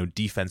that,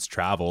 defense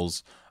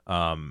travels,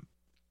 but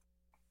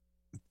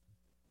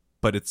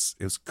it's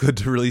good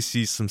to really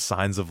see some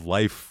signs of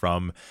life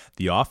from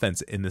the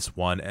offense in this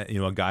one.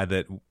 A guy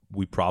that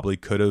we probably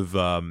could have,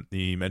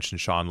 you mentioned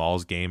Sean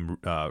Law's game,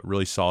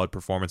 really solid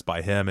performance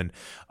by him, and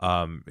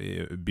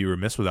be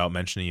remiss without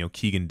mentioning,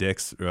 Keegan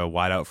Dix,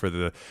 wide out for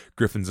the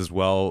Griffins as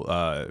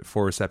well,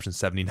 4 receptions,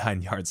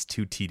 79 yards,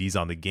 2 TDs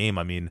on the game.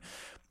 I mean,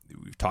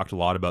 we've talked a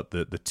lot about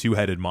the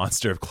two-headed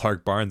monster of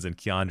Clark Barnes and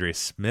Keandre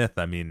Smith.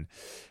 I mean,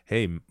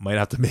 hey, might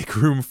have to make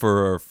room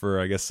for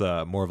I guess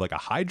more of like a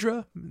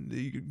Hydra.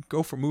 You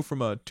move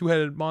from a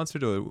two-headed monster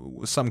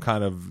to some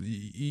kind of.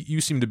 You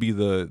seem to be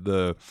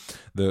the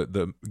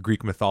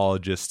Greek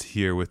mythologist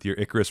here with your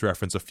Icarus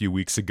reference a few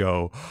weeks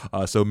ago.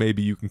 So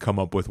maybe you can come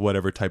up with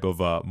whatever type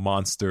of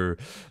monster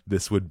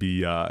this would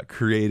be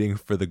creating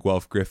for the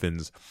Guelph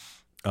Griffins.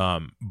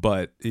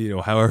 But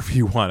however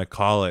you want to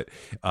call it,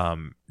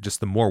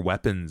 just the more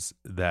weapons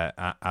that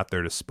at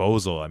their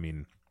disposal, I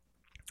mean,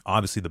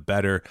 obviously the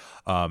better.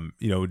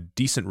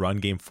 Decent run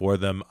game for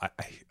them.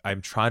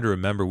 I'm trying to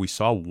remember. We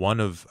saw one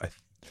of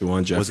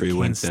Juwan Jeffrey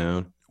went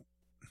down.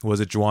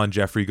 Was it Juwan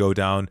Jeffrey go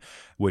down,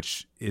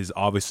 which is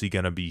obviously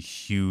going to be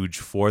huge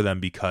for them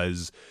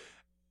because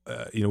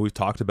we've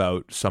talked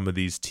about some of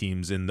these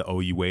teams in the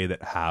OUA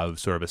that have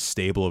sort of a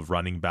stable of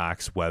running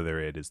backs, whether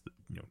it is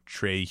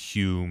Trey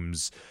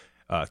Humes,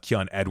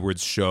 Keon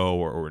Edwards show,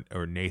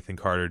 or Nathan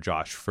Carter,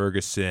 Josh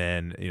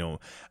Ferguson.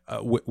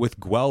 With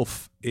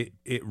Guelph,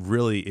 it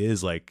really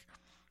is like,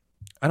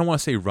 I don't want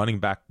to say running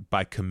back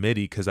by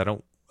committee because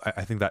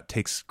I think that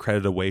takes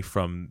credit away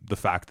from the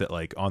fact that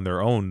like on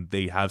their own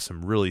they have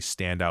some really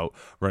standout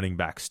running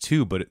backs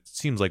too. But it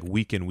seems like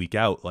week in, week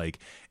out, like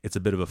it's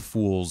a bit of a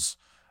fool's.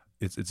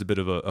 It's a bit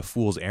of a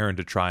fool's errand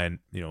to try and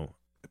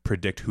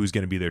predict who's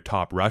going to be their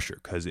top rusher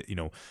because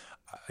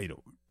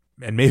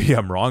and maybe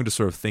I'm wrong to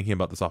sort of thinking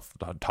about this off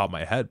the top of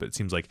my head, but it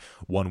seems like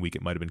 1 week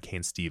it might have been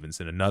Kane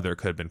Stevenson, another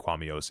could have been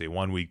Kwame Ose,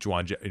 1 week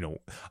Juwan,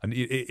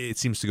 it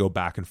seems to go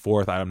back and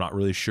forth. I'm not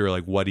really sure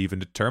like what even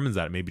determines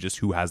that. Maybe just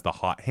who has the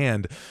hot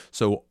hand.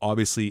 So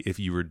obviously, if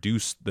you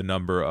reduce the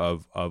number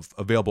of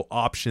available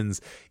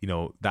options,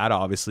 that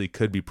obviously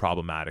could be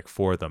problematic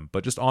for them.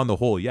 But just on the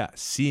whole, yeah,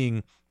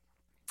 seeing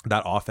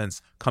that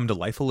offense come to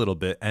life a little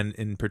bit, and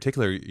in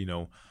particular,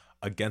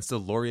 against a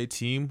Laurier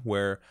team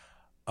where,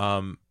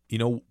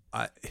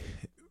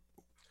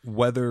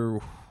 whether.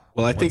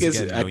 Well, I think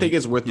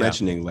it's worth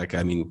mentioning. Like,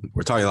 I mean,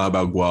 we're talking a lot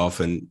about Guelph,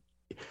 and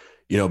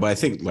but I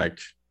think like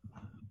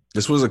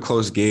this was a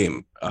close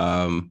game.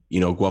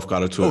 Guelph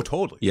got out to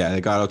totally. Yeah, they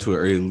got out to an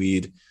early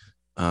lead,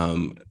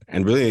 and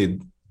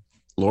really,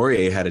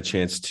 Laurier had a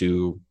chance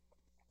to,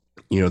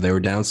 they were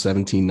down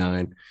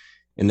 17-9.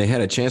 And they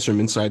had a chance from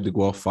inside the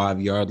Guelph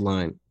 5-yard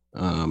line,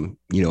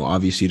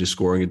 obviously to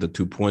scoring the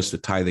 2 points to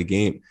tie the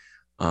game.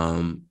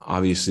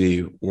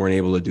 Obviously weren't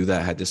able to do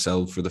that, had to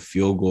settle for the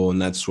field goal.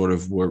 And that's sort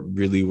of what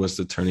really was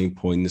the turning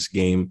point in this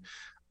game.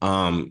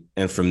 And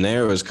from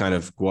there, it was kind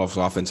of Guelph's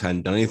offense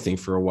hadn't done anything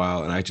for a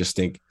while. And I just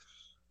think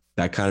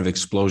that kind of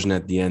explosion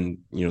at the end,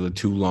 the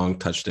 2 long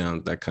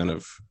touchdowns, that kind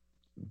of,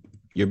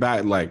 your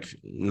back, like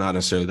not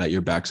necessarily that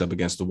your back's up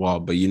against the wall,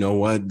 but you know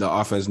what? The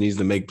offense needs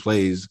to make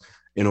plays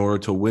in order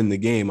to win the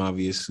game,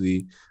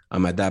 obviously,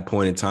 at that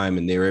point in time,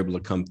 and they were able to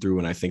come through.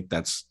 And I think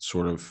that's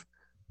sort of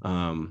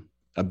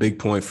a big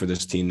point for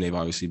this team. They've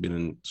obviously been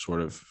in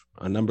sort of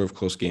a number of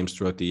close games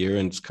throughout the year,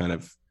 and it's kind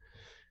of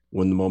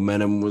when the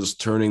momentum was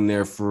turning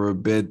there for a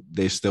bit,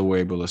 they still were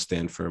able to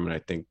stand firm. And I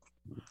think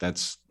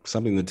that's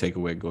something to take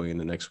away going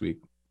into next week.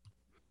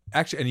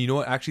 Actually, and you know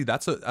what? Actually,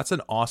 that's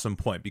an awesome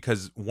point,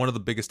 because one of the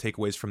biggest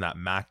takeaways from that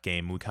MAC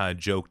game, we kind of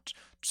joked,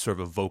 sort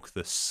of evoke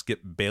the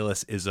Skip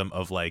Bayless-ism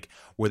of like,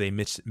 were they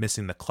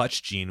missing the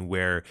clutch gene,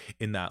 where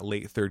in that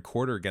late third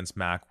quarter against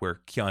MAC,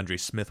 where Keandre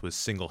Smith was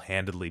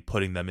single-handedly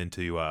putting them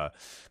into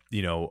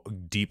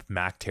deep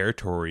MAC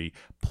territory,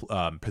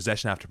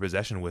 possession after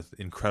possession with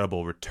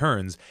incredible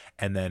returns,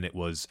 and then it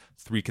was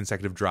 3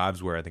 consecutive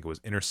drives where I think it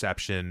was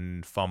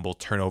interception, fumble,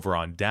 turnover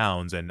on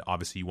downs, and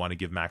obviously you want to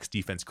give Mac's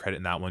defense credit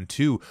in that one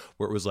too,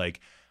 where it was like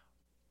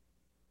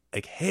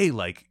hey,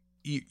 like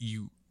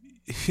you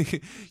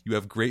you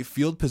have great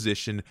field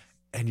position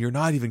and you're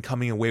not even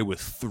coming away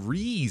with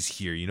threes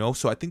here,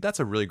 So I think that's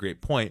a really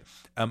great point.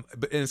 And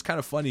it's kind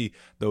of funny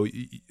though,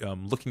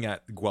 looking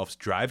at Guelph's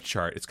drive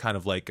chart, it's kind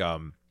of like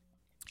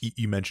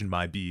you mentioned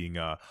my being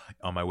on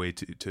my way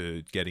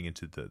to getting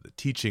into the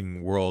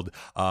teaching world.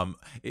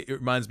 It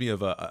reminds me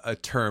of a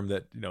term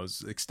that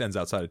extends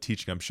outside of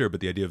teaching, I'm sure, but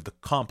the idea of the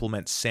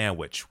compliment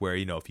sandwich, where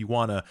if you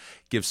want to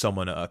give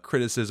someone a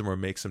criticism or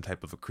make some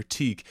type of a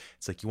critique,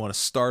 it's like you want to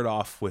start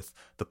off with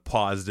the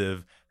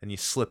positive, and you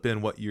slip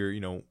in what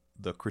you're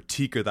the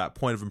critique or that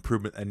point of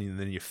improvement, and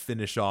then you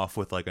finish off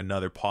with like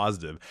another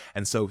positive.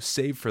 And so,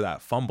 save for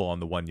that fumble on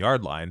the 1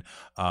 yard line,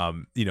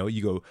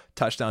 you go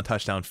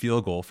touchdown,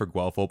 field goal for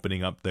Guelph,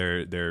 opening up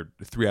their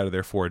 3 out of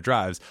their 4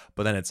 drives.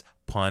 But then it's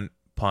punt,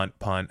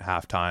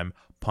 halftime,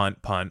 punt,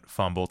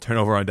 fumble,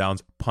 turnover on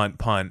downs, punt.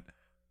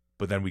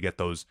 But then we get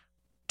those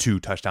 2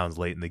 touchdowns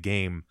late in the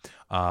game,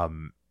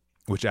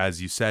 which,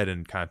 as you said,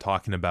 and kind of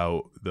talking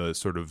about the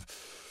sort of,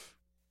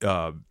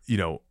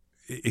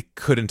 it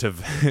couldn't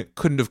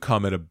have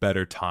come at a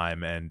better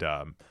time. And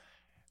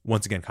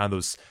once again, kind of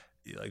those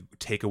like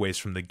takeaways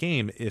from the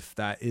game, if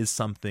that is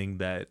something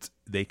that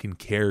they can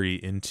carry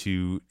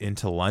into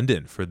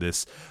London for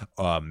this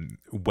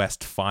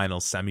West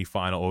Final,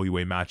 semifinal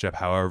OUA matchup,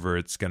 however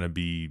it's going to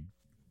be,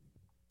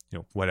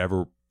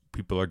 whatever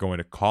people are going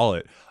to call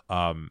it,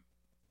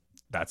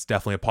 that's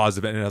definitely a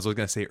positive. And as I was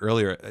going to say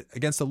earlier,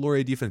 against the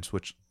Laurier defense,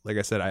 which, like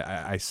I said,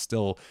 I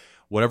still,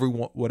 whatever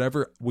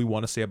we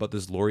want to say about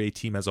this Laurier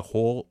team as a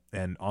whole,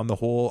 and on the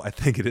whole, I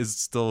think it is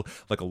still,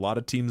 like a lot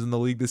of teams in the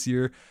league this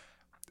year,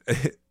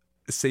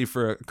 save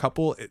for a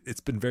couple,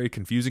 it's been very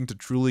confusing to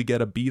truly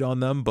get a beat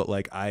on them. But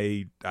like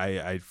I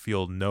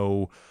feel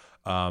no,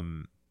 I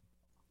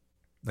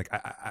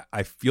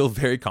feel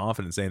very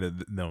confident saying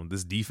that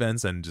this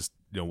defense, and just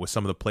with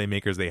some of the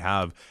playmakers they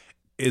have,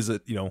 is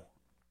it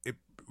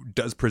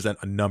does present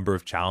a number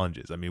of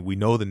challenges. I mean, we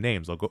know the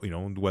names. I'll go,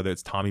 whether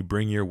it's Tommy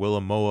Bringier,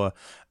 Willem Moa,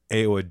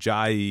 Ayo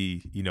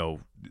Ajayi,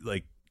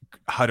 like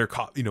Hutter,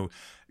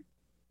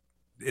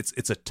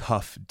 it's a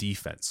tough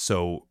defense.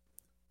 So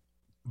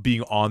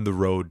being on the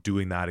road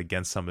doing that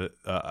against some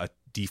a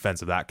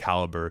defense of that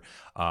caliber,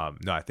 no,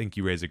 I think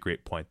you raise a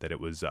great point that it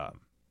was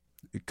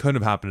it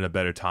couldn't have happened at a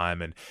better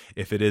time. And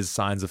if it is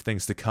signs of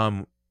things to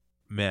come,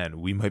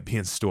 man, we might be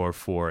in store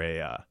for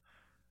a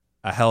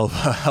hell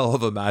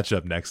of a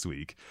matchup next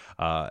week.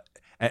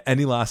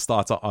 Any last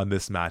thoughts on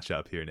this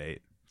matchup here,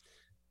 Nate?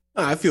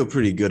 I feel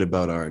pretty good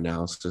about our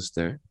analysis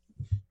there.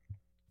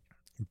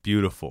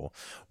 Beautiful.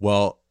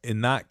 Well,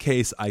 in that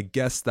case, I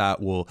guess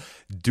that will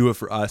do it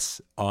for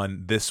us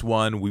on this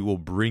one. We will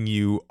bring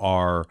you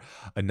our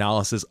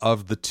analysis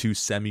of the 2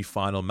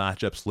 semifinal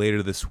matchups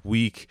later this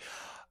week.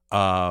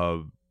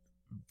 We're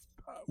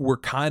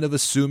kind of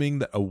assuming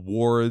that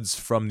awards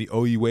from the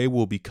OUA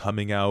will be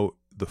coming out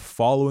the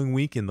following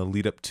week in the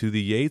lead up to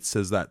the Yates,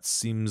 as that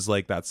seems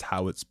like that's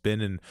how it's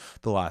been in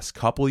the last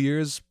couple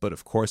years. But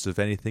of course, if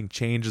anything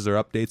changes or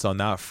updates on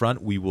that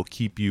front, we will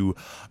keep you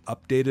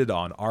updated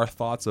on our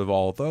thoughts of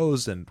all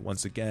those. And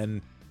once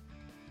again,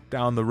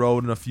 down the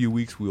road in a few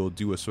weeks, we will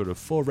do a sort of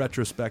full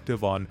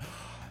retrospective on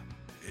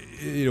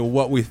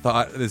what we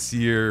thought this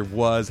year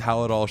was,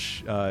 how it all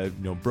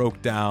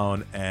broke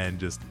down, and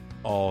just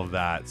all of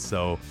that.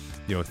 So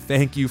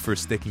thank you for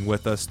sticking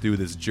with us through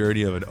this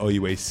journey of an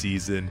OUA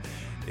season.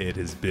 It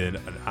has been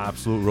an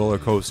absolute roller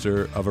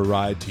coaster of a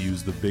ride, to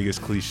use the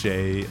biggest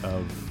cliche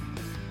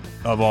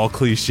of all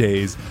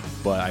cliches,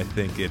 but I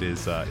think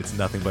it's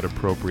nothing but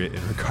appropriate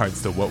in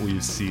regards to what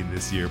we've seen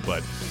this year.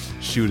 But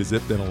shoot, has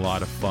it been a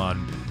lot of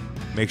fun.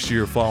 Make sure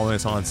you're following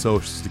us on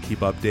socials to keep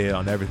updated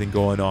on everything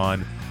going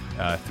on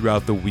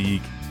throughout the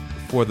week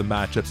for the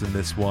matchups in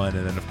this one.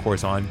 And then of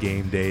course on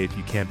game day, if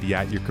you can't be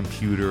at your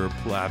computer or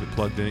have it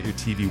plugged in at your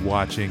TV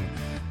watching,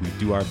 we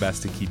do our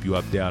best to keep you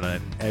updated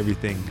on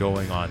everything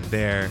going on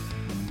there.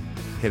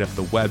 Hit up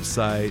the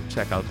website,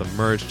 check out the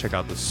merch, check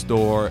out the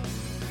store,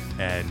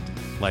 and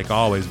like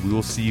always, we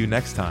will see you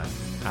next time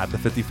at the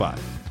 55.